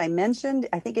Palencia, which I mentioned.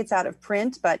 I think it's out of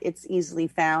print, but it's easily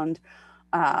found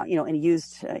in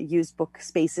used book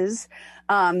spaces.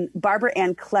 Barbara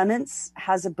Ann Clements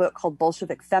has a book called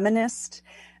Bolshevik Feminist.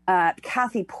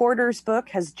 Kathy Porter's book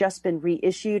has just been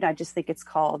reissued. I just think it's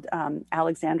called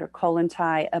Alexandra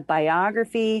Kollontai, a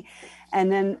biography. And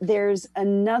then there's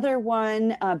another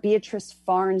one, Beatrice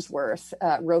Farnsworth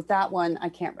wrote that one. I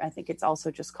think it's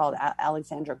also just called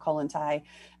Alexandra Kollontai.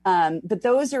 But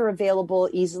those are available,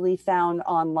 easily found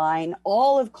online.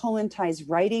 All of Kollontai's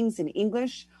writings in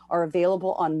English are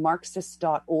available on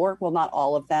Marxist.org. Well, not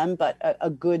all of them, but a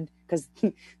good, because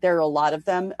there are a lot of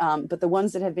them. But the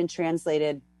ones that have been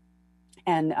translated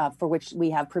and for which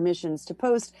we have permissions to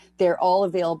post, they're all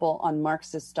available on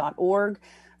Marxist.org.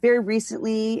 Very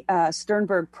recently,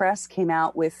 Sternberg Press came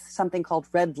out with something called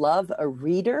Red Love, a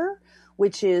Reader,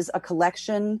 which is a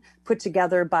collection put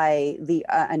together by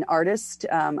an artist,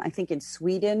 I think in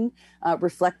Sweden,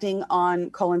 reflecting on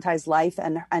Kollontai's life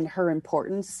and her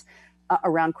importance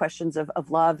around questions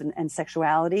of love and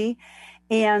sexuality.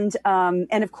 And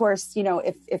of course,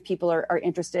 if people are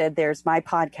interested, there's my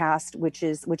podcast,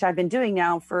 which I've been doing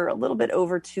now for a little bit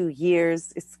over 2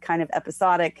 years. It's kind of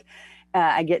episodic.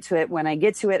 I get to it when I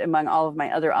get to it among all of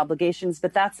my other obligations,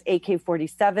 but that's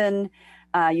AK-47.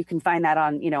 You can find that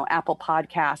on, Apple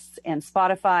Podcasts and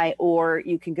Spotify, or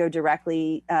you can go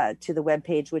directly to the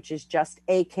webpage, which is just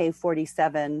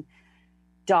AK47.buzzsprout,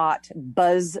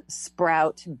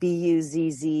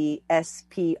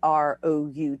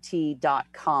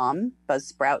 buzzsprout.com,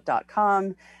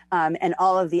 buzzsprout.com. And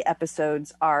all of the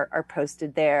episodes are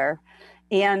posted there.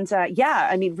 And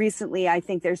recently I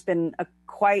think there's been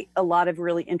quite a lot of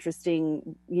really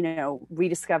interesting,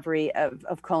 rediscovery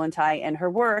of Kollontai and her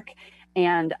work.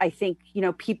 And I think,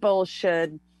 people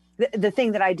should, the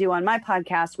thing that I do on my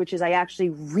podcast, which is I actually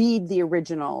read the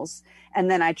originals, and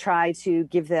then I try to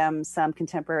give them some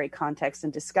contemporary context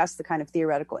and discuss the kind of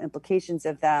theoretical implications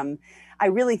of them. I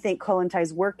really think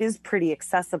Kollontai's work is pretty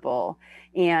accessible.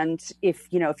 And if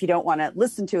you don't want to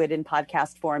listen to it in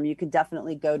podcast form, you could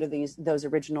definitely go to those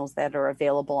originals that are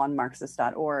available on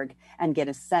Marxist.org and get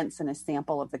a sense and a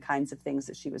sample of the kinds of things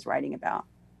that she was writing about.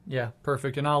 Yeah,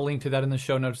 perfect. And I'll link to that in the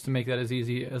show notes to make that as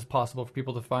easy as possible for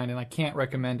people to find. And I can't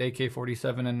recommend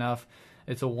AK-47 enough.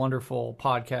 It's a wonderful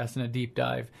podcast and a deep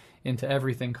dive into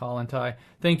everything Kollontai.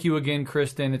 Thank you again,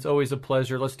 Kristen. It's always a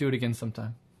pleasure. Let's do it again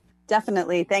sometime.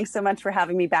 Definitely. Thanks so much for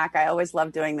having me back. I always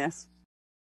love doing this.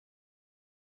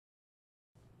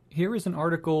 Here is an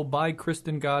article by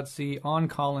Kristen Ghodsee on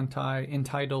Kollontai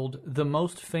entitled "The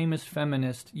Most Famous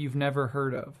Feminist You've Never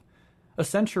Heard of." A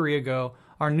century ago,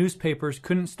 our newspapers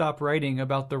couldn't stop writing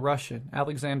about the Russian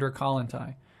Alexandra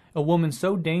Kollontai, a woman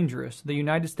so dangerous the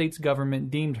United States government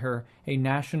deemed her a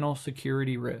national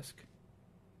security risk.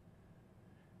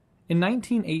 In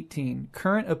 1918,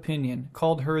 Current Opinion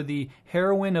called her the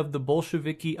heroine of the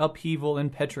Bolsheviki upheaval in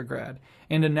Petrograd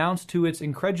and announced to its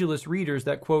incredulous readers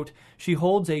that, quote, she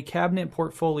holds a cabinet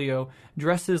portfolio,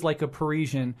 dresses like a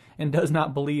Parisian, and does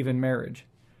not believe in marriage.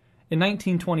 In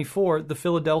 1924, the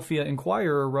Philadelphia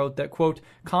Inquirer wrote that, quote,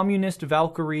 communist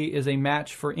Valkyrie is a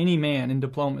match for any man in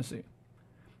diplomacy.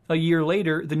 A year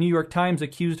later, the New York Times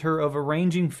accused her of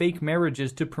arranging fake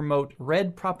marriages to promote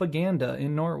red propaganda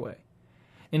in Norway.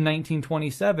 In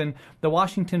 1927, the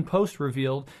Washington Post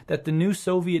revealed that the new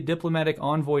Soviet diplomatic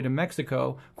envoy to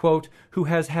Mexico, quote, who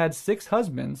has had 6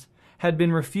 husbands, had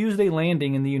been refused a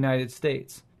landing in the United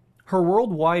States. Her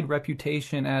worldwide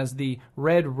reputation as the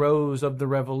Red Rose of the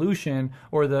Revolution,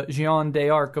 or the Jeanne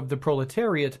d'Arc of the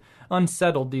proletariat,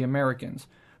 unsettled the Americans,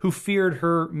 who feared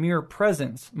her mere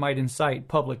presence might incite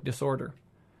public disorder.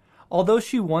 Although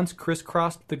she once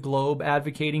crisscrossed the globe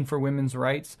advocating for women's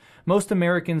rights, most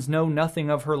Americans know nothing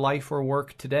of her life or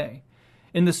work today.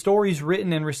 In the stories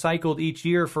written and recycled each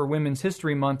year for Women's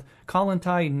History Month,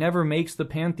 Kollontai never makes the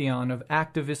pantheon of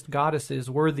activist goddesses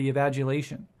worthy of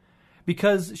adulation.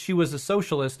 Because she was a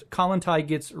socialist, Kollontai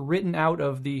gets written out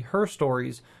of the her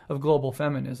stories of global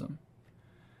feminism.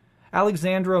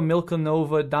 Alexandra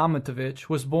Milkonova Damitovich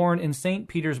was born in St.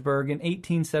 Petersburg in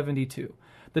 1872.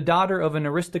 The daughter of an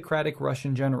aristocratic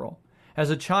Russian general. As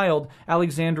a child,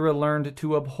 Alexandra learned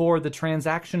to abhor the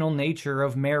transactional nature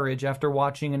of marriage after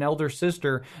watching an elder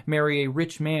sister marry a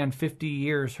rich man 50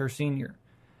 years her senior.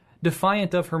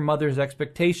 Defiant of her mother's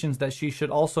expectations that she should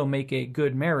also make a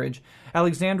good marriage,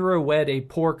 Alexandra wed a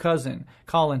poor cousin,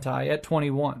 Kollontai, at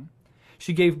 21.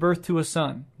 She gave birth to a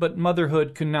son, but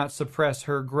motherhood could not suppress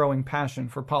her growing passion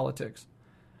for politics.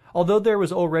 Although there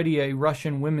was already a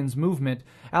Russian women's movement,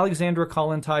 Alexandra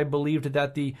Kollontai believed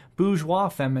that the bourgeois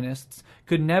feminists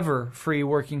could never free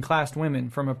working-class women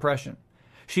from oppression.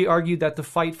 She argued that the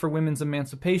fight for women's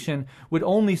emancipation would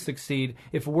only succeed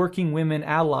if working women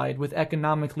allied with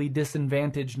economically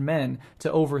disadvantaged men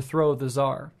to overthrow the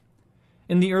Tsar.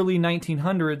 In the early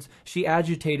 1900s, she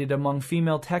agitated among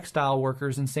female textile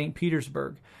workers in St.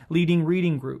 Petersburg, leading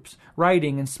reading groups,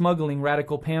 writing and smuggling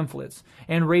radical pamphlets,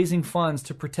 and raising funds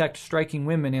to protect striking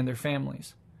women and their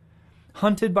families.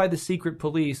 Hunted by the secret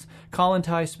police,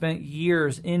 Kollontai spent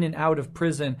years in and out of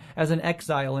prison as an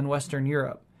exile in Western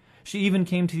Europe. She even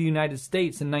came to the United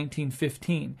States in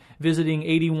 1915, visiting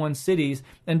 81 cities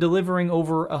and delivering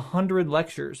over 100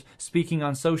 lectures, speaking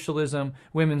on socialism,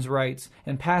 women's rights,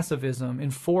 and pacifism in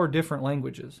 4 different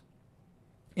languages.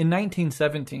 In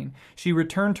 1917, she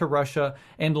returned to Russia,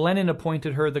 and Lenin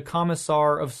appointed her the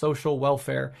Commissar of Social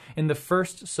Welfare in the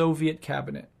first Soviet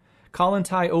cabinet.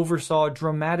 Kollontai oversaw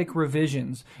dramatic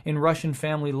revisions in Russian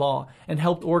family law and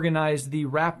helped organize the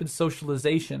rapid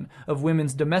socialization of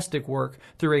women's domestic work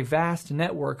through a vast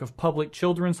network of public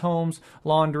children's homes,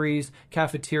 laundries,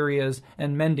 cafeterias,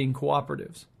 and mending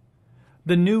cooperatives.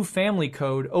 The new family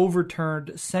code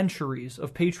overturned centuries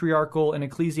of patriarchal and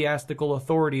ecclesiastical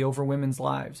authority over women's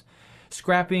lives,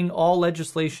 scrapping all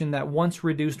legislation that once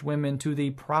reduced women to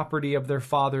the property of their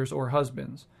fathers or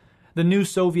husbands. The new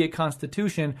Soviet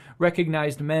constitution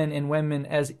recognized men and women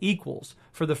as equals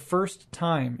for the first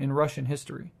time in Russian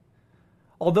history.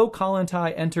 Although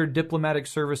Kollontai entered diplomatic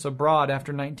service abroad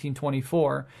after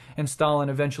 1924, and Stalin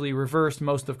eventually reversed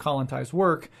most of Kollontai's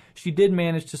work, she did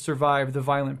manage to survive the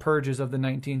violent purges of the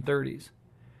 1930s.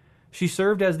 She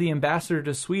served as the ambassador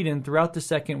to Sweden throughout the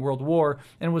Second World War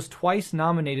and was twice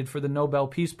nominated for the Nobel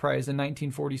Peace Prize in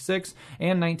 1946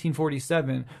 and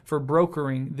 1947 for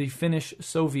brokering the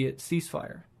Finnish-Soviet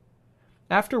ceasefire.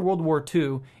 After World War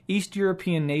II, East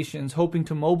European nations hoping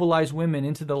to mobilize women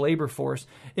into the labor force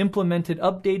implemented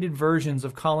updated versions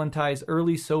of Kollontai's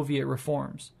early Soviet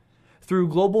reforms. Through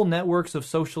global networks of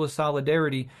socialist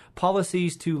solidarity,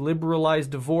 policies to liberalize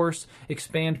divorce,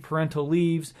 expand parental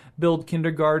leaves, build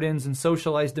kindergartens, and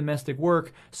socialize domestic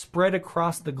work spread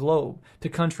across the globe to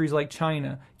countries like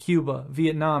China, Cuba,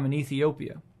 Vietnam, and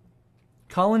Ethiopia.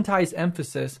 Kollontai's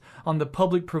emphasis on the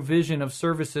public provision of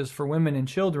services for women and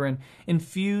children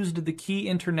infused the key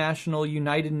international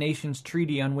United Nations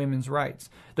Treaty on Women's Rights,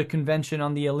 the Convention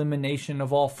on the Elimination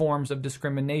of All Forms of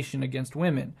Discrimination Against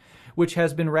Women, which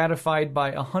has been ratified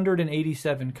by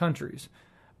 187 countries,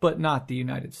 but not the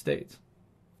United States.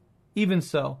 Even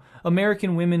so,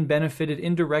 American women benefited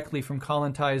indirectly from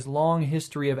Kollontai's long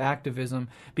history of activism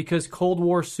because Cold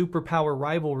War superpower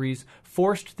rivalries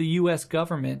forced the U.S.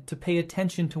 government to pay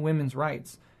attention to women's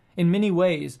rights. In many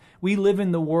ways, we live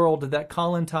in the world that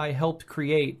Kollontai helped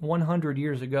create 100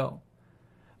 years ago.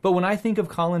 But when I think of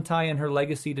Kollontai and her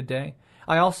legacy today,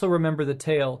 I also remember the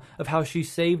tale of how she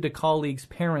saved a colleague's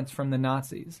parents from the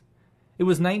Nazis. It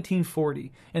was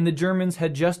 1940, and the Germans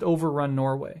had just overrun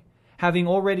Norway. Having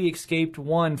already escaped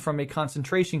one from a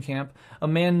concentration camp, a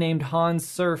man named Hans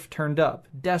Serf turned up,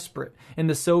 desperate, in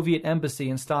the Soviet embassy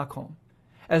in Stockholm.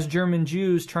 As German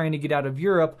Jews trying to get out of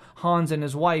Europe, Hans and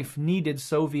his wife needed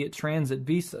Soviet transit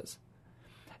visas.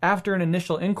 After an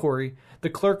initial inquiry,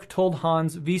 the clerk told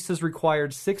Hans visas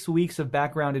required 6 weeks of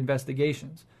background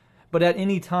investigations, but at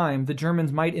any time the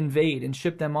Germans might invade and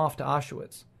ship them off to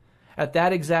Auschwitz. At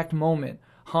that exact moment,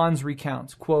 Hans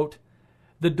recounts, quote,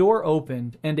 "The door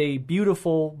opened, and a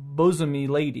beautiful, bosomy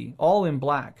lady, all in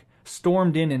black,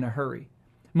 stormed in a hurry.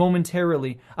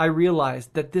 Momentarily, I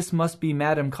realized that this must be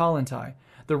Madame Kollontai,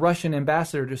 the Russian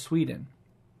ambassador to Sweden.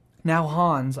 Now,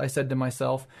 Hans, I said to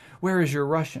myself, where is your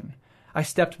Russian? I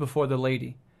stepped before the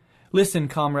lady. Listen,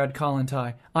 Comrade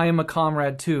Kollontai, I am a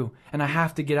comrade too, and I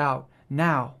have to get out,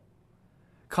 now."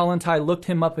 Kollontai looked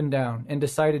him up and down and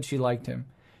decided she liked him.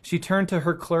 She turned to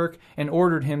her clerk and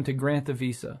ordered him to grant the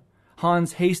visa.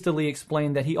 Hans hastily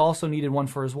explained that he also needed one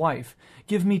for his wife.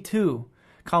 "Give me 2,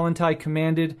 Kollontai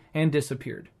commanded and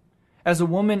disappeared. As a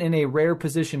woman in a rare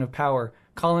position of power,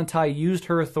 Kollontai used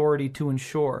her authority to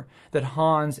ensure that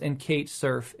Hans and Kate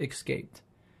Serf escaped.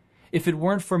 "If it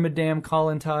weren't for Madame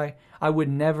Kollontai, I would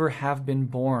never have been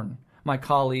born," my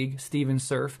colleague, Stephen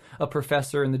Serf, a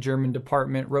professor in the German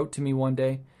department, wrote to me one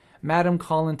day. "Madame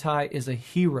Kollontai is a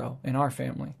hero in our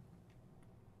family."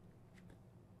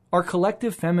 Our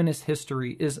collective feminist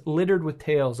history is littered with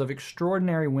tales of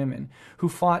extraordinary women who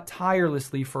fought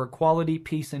tirelessly for equality,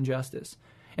 peace, and justice.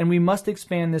 And we must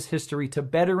expand this history to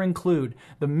better include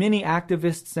the many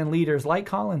activists and leaders like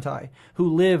Kollontai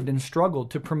who lived and struggled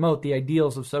to promote the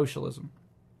ideals of socialism.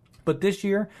 But this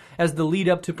year, as the lead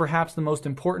up to perhaps the most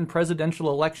important presidential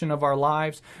election of our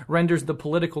lives renders the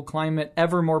political climate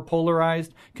ever more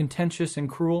polarized, contentious, and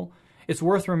cruel, it's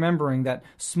worth remembering that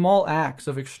small acts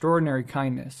of extraordinary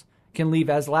kindness can leave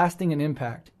as lasting an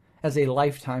impact as a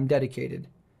lifetime dedicated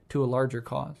to a larger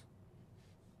cause.